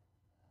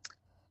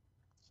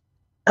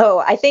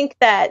 Oh, I think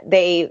that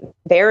they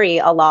vary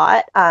a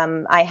lot.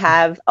 I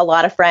have a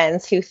lot of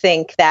friends who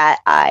think that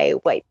I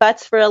wipe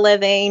butts for a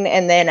living.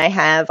 And then I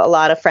have a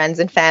lot of friends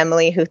and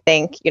family who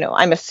think,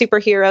 I'm a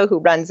superhero who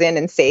runs in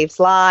and saves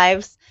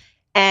lives.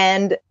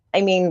 And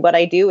what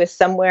I do is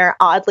somewhere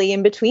oddly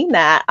in between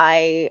that.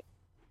 I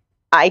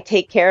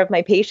take care of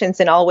my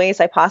patients in all ways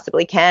I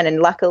possibly can. And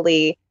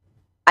luckily,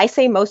 I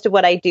say most of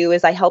what I do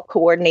is I help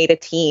coordinate a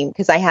team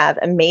because I have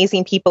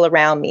amazing people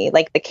around me,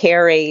 like the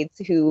care aides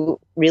who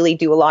really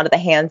do a lot of the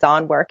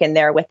hands-on work in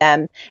there with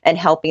them and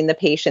helping the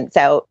patients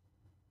out.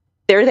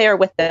 They're there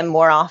with them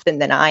more often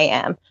than I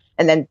am.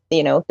 And then,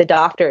 the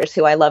doctors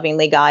who I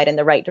lovingly guide in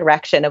the right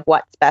direction of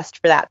what's best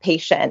for that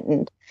patient,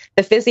 and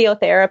the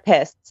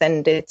physiotherapists.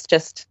 And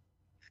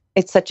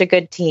it's such a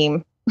good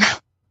team.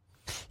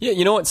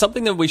 Yeah,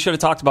 something that we should have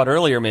talked about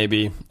earlier,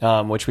 maybe,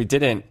 which we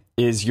didn't,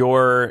 is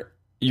your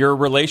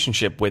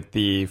relationship with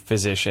the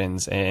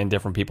physicians and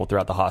different people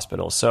throughout the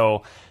hospital.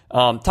 So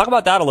talk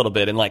about that a little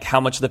bit, and like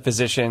how much the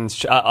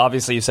physicians,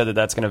 obviously you said that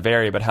that's going to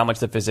vary, but how much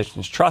the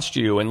physicians trust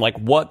you, and like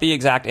what the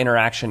exact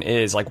interaction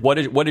is. Like what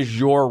is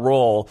your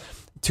role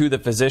to the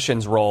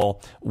physician's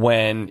role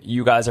when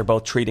you guys are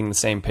both treating the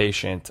same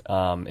patient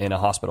in a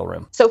hospital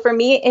room? So for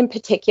me in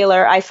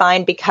particular, I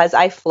find because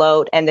I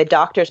float and the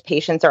doctor's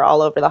patients are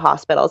all over the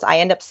hospitals, I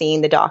end up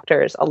seeing the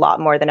doctors a lot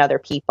more than other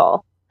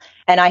people.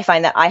 And I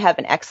find that I have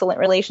an excellent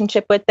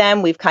relationship with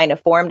them. We've kind of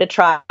formed a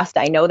trust.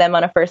 I know them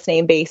on a first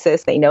name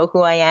basis. They know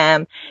who I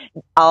am.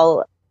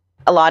 I'll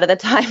a lot of the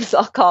times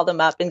I'll call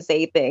them up and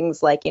say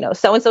things like,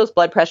 so-and-so's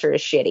blood pressure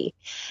is shitty.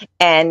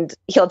 And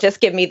he'll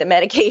just give me the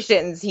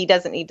medications. He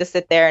doesn't need to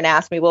sit there and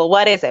ask me, well,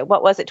 what is it?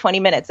 What was it 20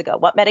 minutes ago?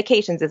 What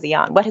medications is he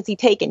on? What has he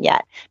taken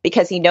yet?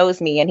 Because he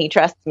knows me and he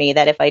trusts me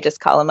that if I just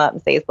call him up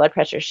and say his blood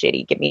pressure is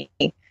shitty, give me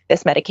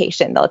this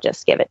medication, they'll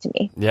just give it to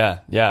me.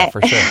 Yeah,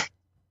 for sure.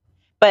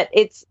 But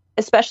it's,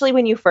 especially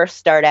when you first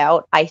start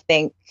out, I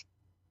think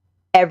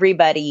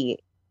everybody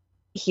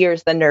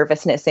hears the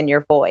nervousness in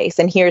your voice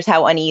and hears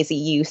how uneasy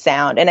you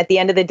sound. And at the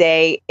end of the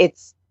day,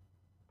 it's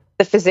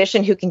the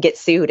physician who can get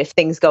sued if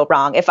things go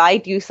wrong. If I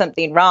do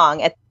something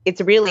wrong,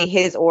 it's really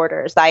his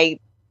orders. I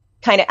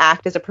kind of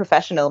act as a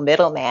professional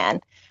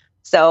middleman.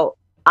 So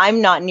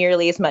I'm not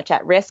nearly as much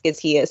at risk as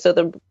he is. So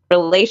the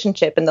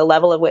relationship and the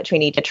level at which we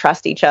need to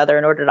trust each other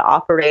in order to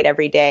operate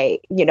every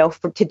day,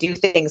 to do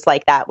things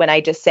like that. When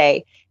I just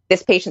say,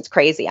 this patient's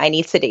crazy, I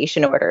need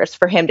sedation orders,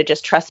 for him to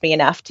just trust me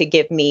enough to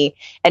give me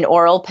an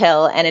oral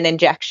pill and an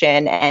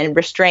injection and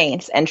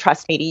restraints and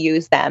trust me to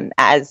use them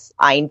as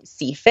I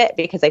see fit,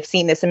 because I've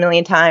seen this a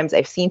million times.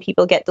 I've seen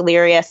people get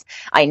delirious.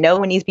 I know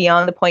when he's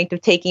beyond the point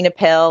of taking a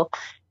pill,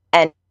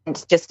 and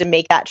just to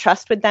make that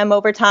trust with them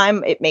over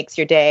time, it makes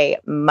your day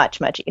much,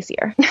 much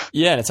easier.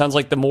 Yeah, and it sounds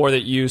like the more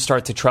that you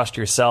start to trust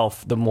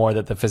yourself, the more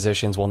that the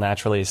physicians will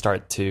naturally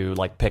start to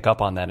pick up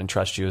on that and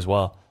trust you as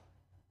well.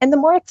 And the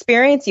more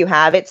experience you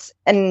have,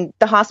 and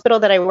the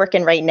hospital that I work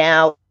in right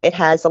now, it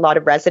has a lot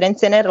of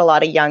residents in it, a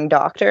lot of young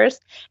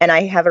doctors, and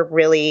I have a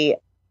really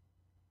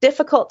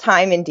difficult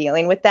time in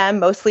dealing with them,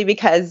 mostly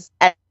because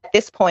at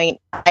this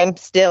point, I'm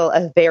still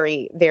a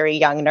very, very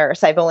young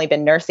nurse. I've only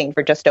been nursing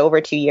for just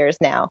over 2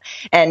 years now.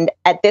 And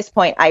at this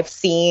point, I've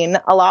seen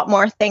a lot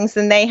more things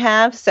than they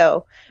have.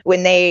 So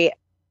when they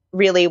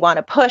really want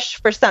to push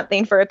for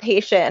something for a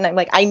patient, and I'm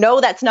like, I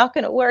know that's not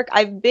going to work.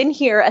 I've been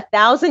here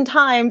 1,000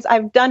 times.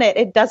 I've done it.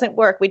 It doesn't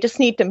work. We just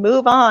need to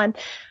move on.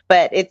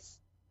 But it's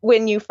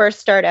when you first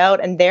start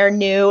out and they're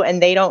new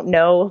and they don't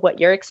know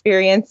what your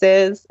experience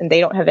is and they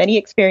don't have any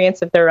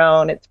experience of their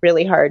own, it's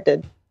really hard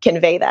to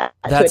convey that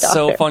to a doctor. That's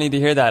so funny to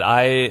hear that.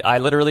 I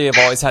literally have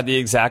always had the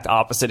exact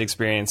opposite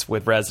experience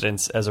with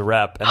residents as a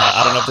rep. And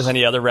I don't know if there's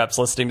any other reps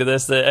listening to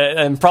this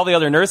and probably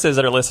other nurses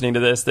that are listening to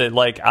this that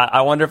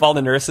I wonder if all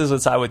the nurses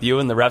would side with you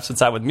and the reps would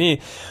side with me.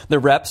 The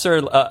reps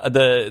are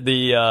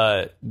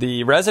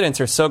the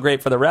residents are so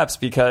great for the reps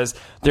because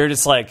they're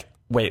just like,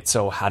 wait,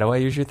 so how do I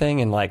use your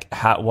thing? And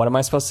what am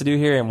I supposed to do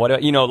here? And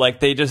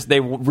they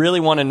really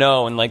want to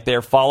know. And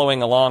they're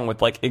following along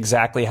with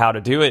exactly how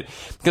to do it.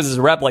 Because as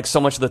a rep, so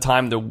much of the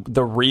time,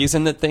 the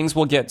reason that things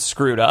will get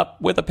screwed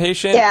up with a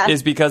patient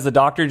is because the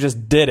doctor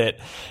just did it.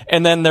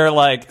 And then they're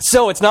like,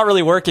 so it's not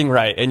really working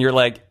right. And you're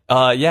like,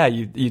 yeah,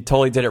 you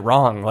totally did it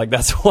wrong.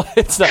 That's why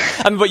it's not,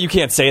 but you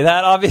can't say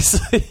that,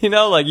 obviously,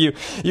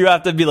 you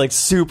have to be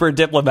super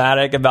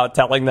diplomatic about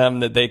telling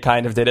them that they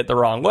kind of did it the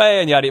wrong way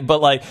and yada,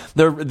 but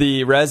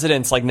the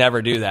residents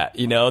never do that,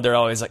 they're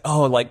always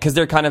cause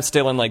they're kind of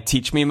still in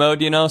teach me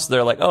mode, so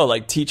they're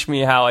like, teach me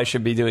how I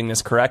should be doing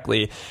this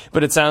correctly.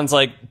 But it sounds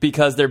like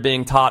because they're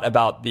being taught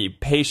about the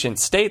patient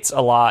states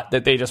a lot,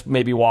 that they just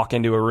maybe walk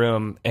into a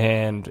room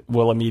and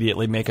will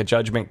immediately make a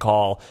judgment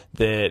call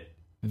that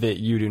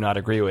you do not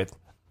agree with.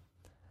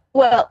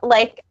 Well,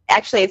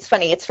 actually, it's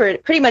funny. It's for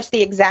pretty much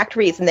the exact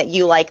reason that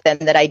you like them,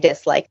 that I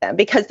dislike them,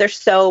 because they're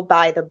so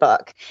by the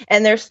book.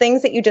 And there's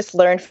things that you just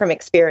learn from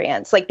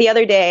experience. The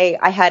other day,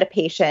 I had a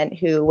patient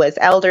who was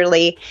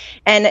elderly,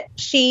 and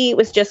she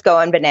was just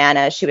going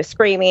bananas. She was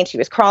screaming. She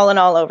was crawling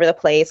all over the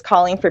place,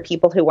 calling for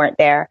people who weren't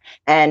there.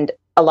 And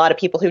a lot of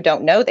people who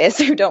don't know this,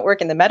 who don't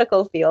work in the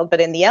medical field, but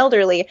in the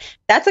elderly,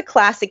 that's a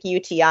classic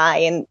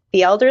UTI. And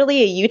the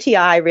elderly, a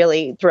UTI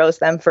really throws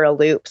them for a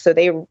loop. So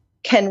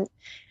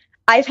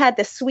I've had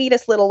the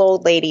sweetest little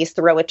old ladies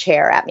throw a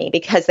chair at me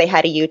because they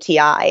had a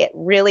UTI. It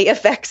really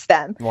affects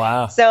them.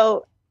 Wow.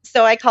 So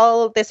I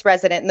call this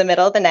resident in the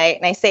middle of the night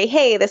and I say,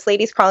 hey, this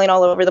lady's crawling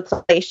all over the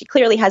place. She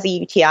clearly has a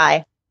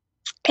UTI.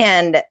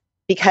 And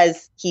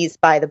because he's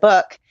by the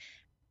book,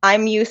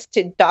 I'm used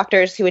to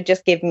doctors who would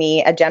just give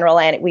me a general,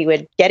 and we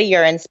would get a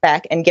urine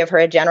spec and give her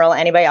a general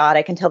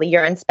antibiotic until the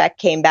urine spec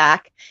came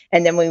back.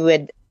 And then we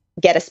would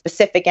get a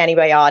specific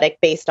antibiotic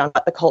based on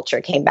what the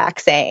culture came back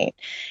saying.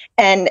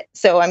 And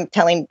so I'm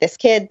telling this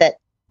kid that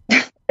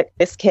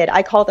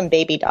I call them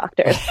baby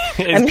doctors.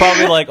 It's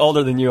probably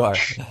older than you are.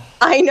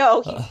 I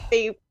know.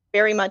 They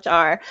very much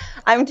are.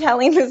 I'm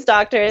telling this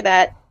doctor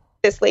that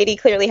this lady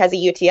clearly has a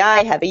UTI,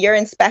 I have a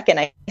urine spec,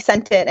 and I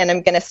sent it, and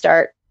I'm going to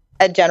start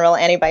a general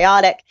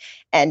antibiotic.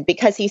 And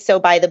because he's so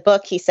by the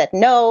book, he said,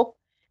 no,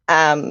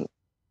 I'm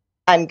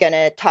going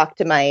to talk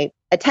to my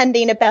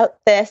attending about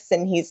this,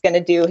 and he's going to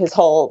do his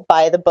whole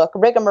by the book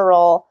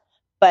rigmarole.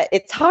 But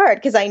it's hard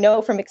because I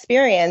know from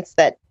experience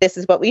that this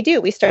is what we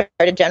do. We start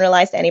a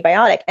generalized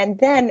antibiotic. And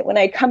then when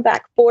I come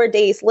back 4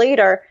 days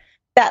later,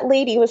 that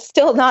lady was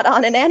still not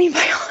on an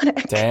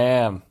antibiotic.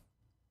 Damn.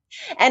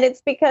 And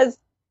it's because,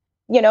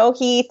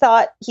 he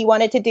thought he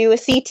wanted to do a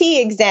CT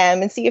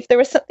exam and see if there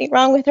was something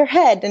wrong with her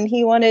head. And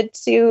he wanted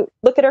to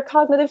look at her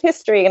cognitive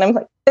history. And I'm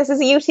like, this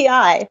is a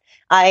UTI.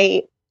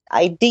 I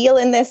I deal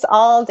in this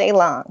all day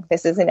long.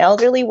 This is an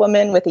elderly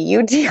woman with a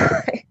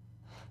UTI.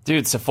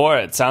 Dude,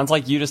 Sephora, it sounds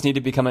like you just need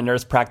to become a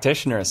nurse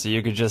practitioner so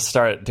you could just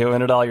start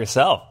doing it all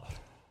yourself.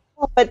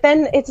 But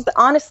then it's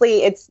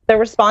the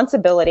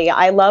responsibility.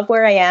 I love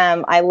where I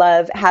am. I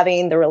love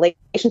having the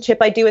relationship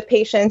I do with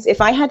patients.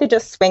 If I had to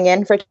just swing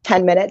in for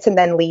 10 minutes and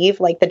then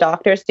leave like the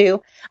doctors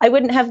do, I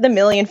wouldn't have the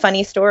million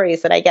funny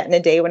stories that I get in a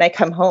day when I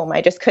come home.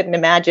 I just couldn't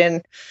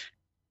imagine.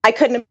 I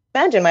couldn't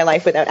imagine my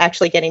life without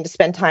actually getting to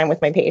spend time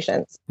with my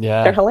patients.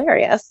 Yeah. They're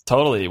hilarious.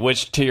 Totally.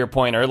 Which, to your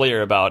point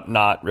earlier about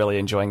not really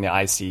enjoying the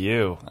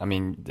ICU, I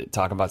mean,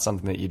 talk about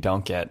something that you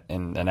don't get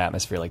in an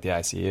atmosphere like the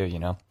ICU, you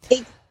know?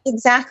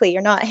 Exactly.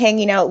 You're not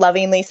hanging out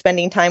lovingly,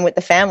 spending time with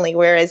the family.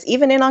 Whereas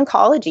even in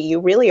oncology,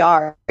 you really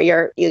are.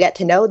 You get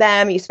to know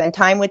them, you spend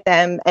time with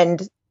them.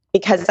 And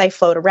because I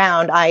float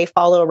around, I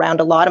follow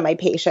around a lot of my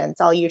patients.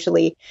 I'll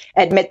usually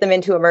admit them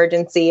into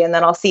emergency, and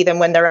then I'll see them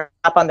when they're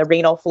up on the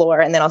renal floor,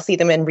 and then I'll see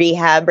them in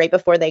rehab right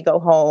before they go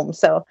home.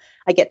 So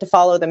I get to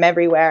follow them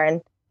everywhere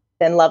and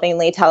then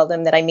lovingly tell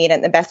them that I mean it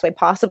in the best way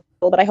possible,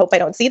 but I hope I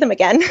don't see them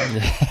again.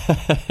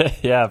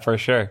 Yeah, for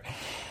sure.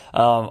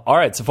 All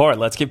right, Sephora,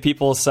 let's give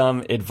people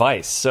some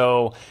advice.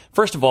 So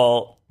first of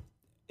all,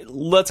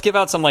 let's give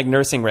out some like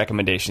nursing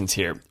recommendations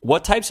here.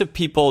 What types of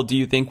people do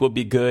you think will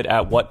be good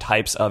at what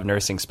types of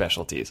nursing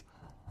specialties?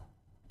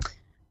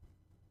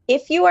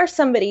 If you are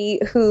somebody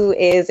who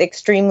is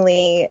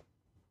extremely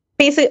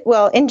basic,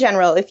 well, in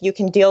general, if you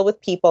can deal with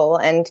people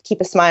and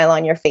keep a smile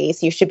on your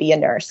face, you should be a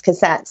nurse, because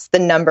that's the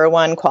number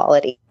one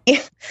quality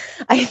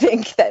I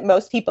think that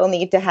most people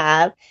need to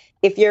have.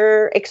 If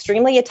you're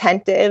extremely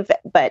attentive,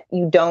 but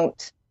you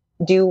don't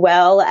do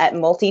well at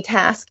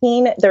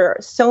multitasking, there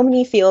are so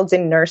many fields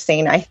in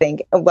nursing, I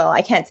think. Well,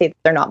 I can't say that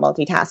they're not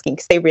multitasking,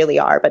 because they really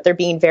are, but they're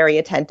being very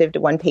attentive to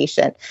one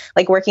patient.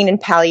 Like working in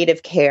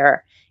palliative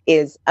care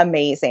is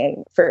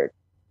amazing. For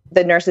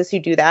the nurses who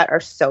do that are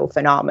so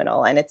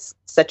phenomenal, and it's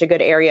such a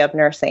good area of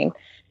nursing.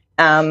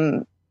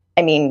 I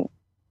mean,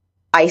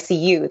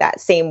 ICU, that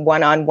same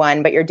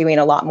one-on-one, but you're doing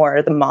a lot more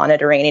of the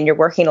monitoring and you're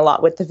working a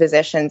lot with the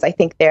physicians. I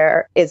think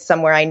there is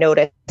somewhere I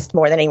noticed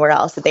more than anywhere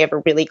else that they have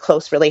a really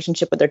close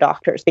relationship with their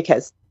doctors,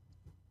 because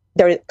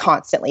they're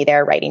constantly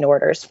there writing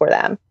orders for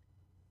them.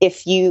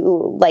 If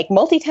you like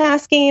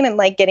multitasking and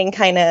like getting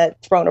kind of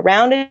thrown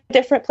around in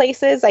different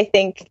places, I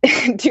think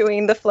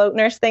doing the float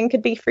nurse thing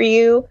could be for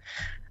you.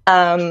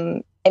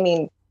 I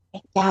mean,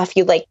 yeah, if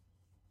you like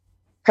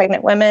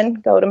pregnant women,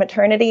 go to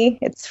maternity.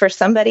 It's for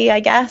somebody, I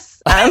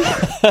guess.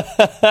 It's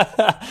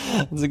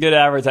a good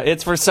advertisement.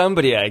 It's for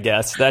somebody, I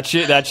guess. That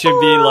should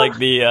be like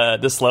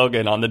the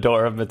slogan on the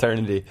door of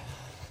maternity.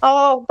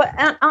 Oh, but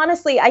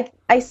honestly,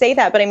 I say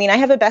that, but I mean, I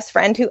have a best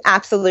friend who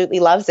absolutely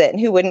loves it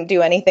and who wouldn't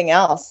do anything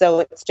else.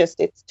 So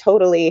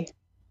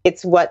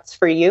it's what's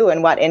for you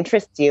and what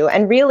interests you.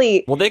 And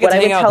really, well, they get to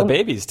hang out with the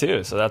babies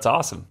too. So that's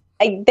awesome.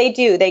 They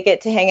do. They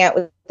get to hang out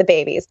with the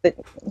babies, but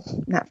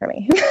not for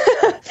me.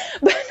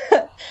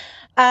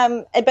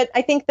 But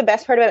I think the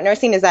best part about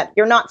nursing is that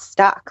you're not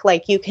stuck.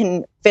 Like, you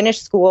can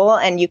finish school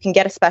and you can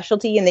get a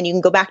specialty, and then you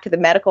can go back to the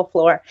medical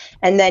floor,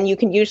 and then you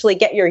can usually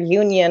get your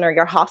union or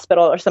your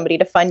hospital or somebody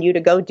to fund you to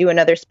go do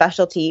another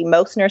specialty.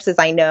 Most nurses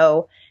I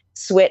know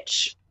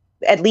switch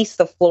at least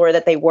the floor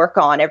that they work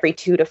on every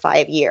 2 to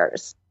 5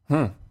 years.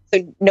 So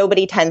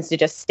nobody tends to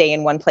just stay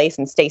in one place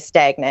and stay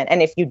stagnant.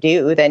 And if you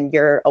do, then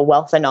you're a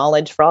wealth of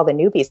knowledge for all the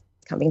newbies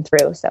coming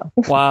through. So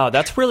wow,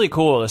 that's really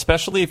cool,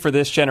 especially for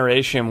this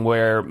generation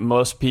where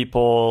most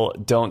people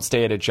don't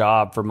stay at a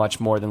job for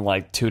much more than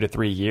like 2 to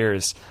 3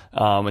 years,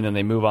 and then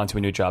they move on to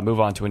a new job, move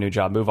on to a new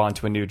job, move on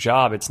to a new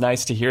job. It's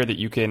nice to hear that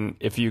you can,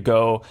 if you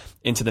go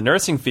into the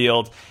nursing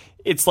field,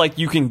 it's like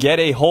you can get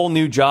a whole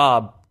new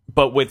job,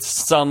 but with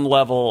some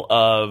level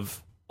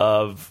of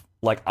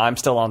like, I'm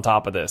still on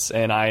top of this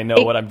and I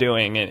know what I'm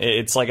doing.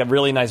 It's like a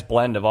really nice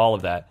blend of all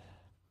of that.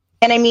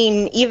 And I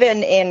mean,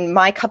 even in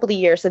my couple of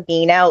years of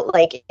being out,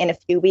 like in a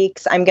few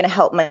weeks, I'm going to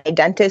help my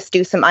dentist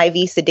do some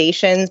IV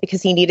sedations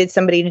because he needed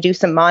somebody to do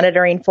some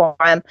monitoring for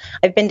him.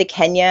 I've been to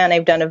Kenya and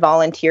I've done a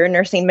volunteer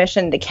nursing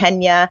mission to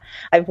Kenya.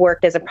 I've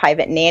worked as a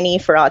private nanny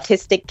for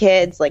autistic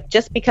kids. Like,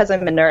 just because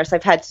I'm a nurse,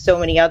 I've had so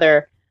many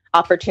other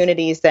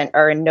opportunities that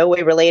are in no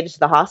way related to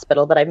the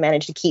hospital, but I've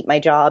managed to keep my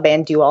job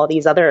and do all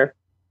these other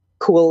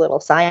cool little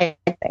side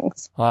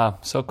things. Wow,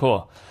 so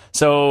cool.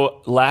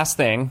 So last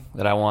thing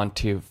that I want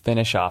to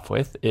finish off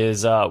with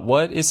is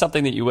what is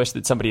something that you wish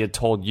that somebody had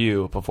told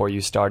you before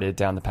you started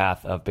down the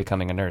path of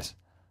becoming a nurse?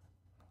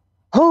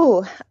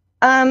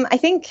 I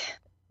think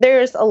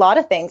there's a lot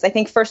of things. I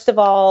think, first of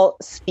all,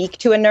 speak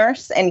to a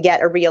nurse and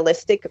get a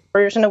realistic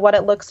version of what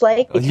it looks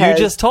like. You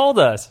just told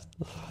us.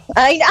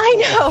 I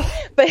know,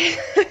 but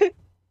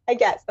I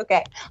guess.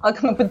 Okay, I'll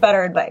come up with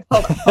better advice.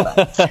 Hold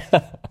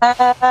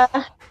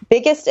on.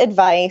 Biggest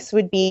advice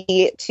would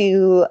be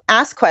to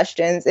ask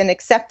questions and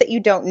accept that you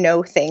don't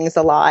know things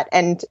a lot,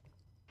 and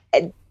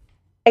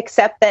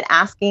accept that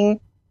asking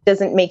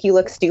doesn't make you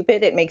look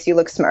stupid. It makes you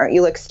look smart.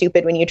 You look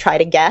stupid when you try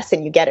to guess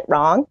and you get it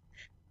wrong.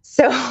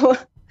 So I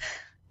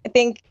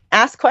think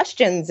ask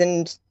questions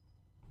and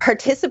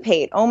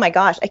participate. Oh my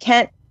gosh, I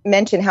can't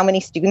mention how many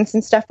students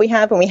and stuff we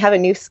have when we have a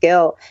new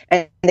skill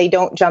and they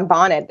don't jump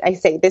on it. I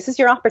say, this is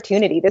your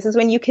opportunity. This is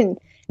when you can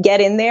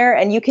get in there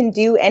and you can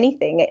do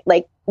anything.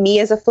 Like me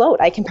as a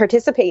float, I can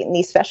participate in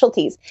these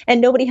specialties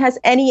and nobody has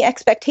any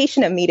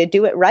expectation of me to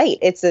do it right.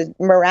 It's a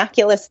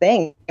miraculous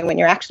thing. And when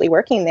you're actually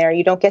working there,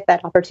 you don't get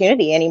that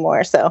opportunity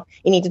anymore. So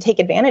you need to take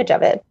advantage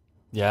of it.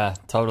 Yeah,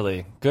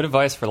 totally. Good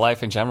advice for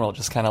life in general.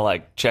 Just kind of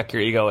like check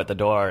your ego at the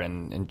door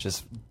and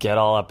just get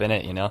all up in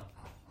it, you know?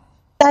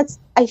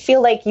 I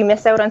feel like you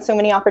miss out on so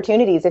many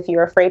opportunities if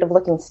you're afraid of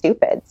looking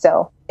stupid.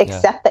 So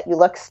accept that you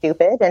look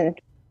stupid and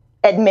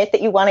admit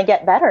that you want to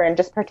get better and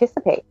just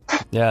participate.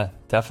 Yeah,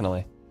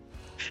 definitely.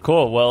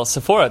 Cool. Well,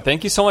 Sephora,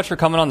 thank you so much for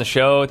coming on the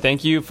show.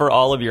 Thank you for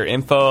all of your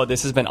info.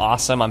 This has been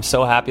awesome. I'm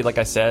so happy, like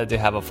I said, to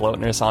have a float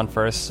nurse on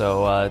first.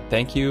 So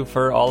thank you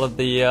for all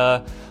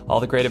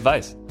the great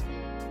advice.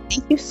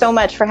 Thank you so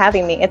much for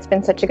having me. It's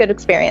been such a good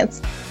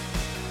experience.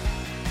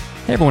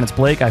 Hey everyone, it's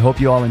Blake. I hope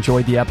you all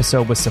enjoyed the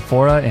episode with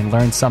Sephora and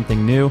learned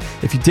something new.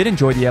 If you did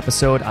enjoy the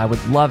episode, I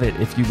would love it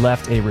if you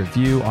left a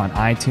review on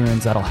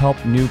iTunes. That'll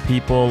help new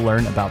people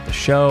learn about the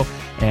show,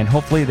 and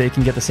hopefully they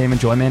can get the same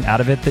enjoyment out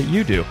of it that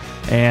you do.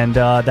 And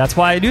that's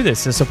why I do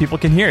this, is so people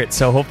can hear it.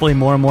 So hopefully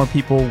more and more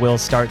people will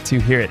start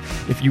to hear it.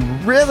 If you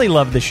really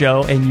love the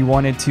show and you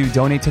wanted to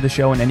donate to the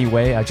show in any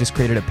way, I just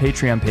created a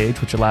Patreon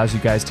page, which allows you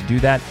guys to do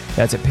that.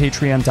 That's at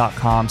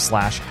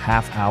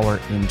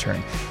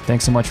patreon.com/halfhourintern.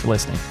 Thanks so much for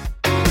listening.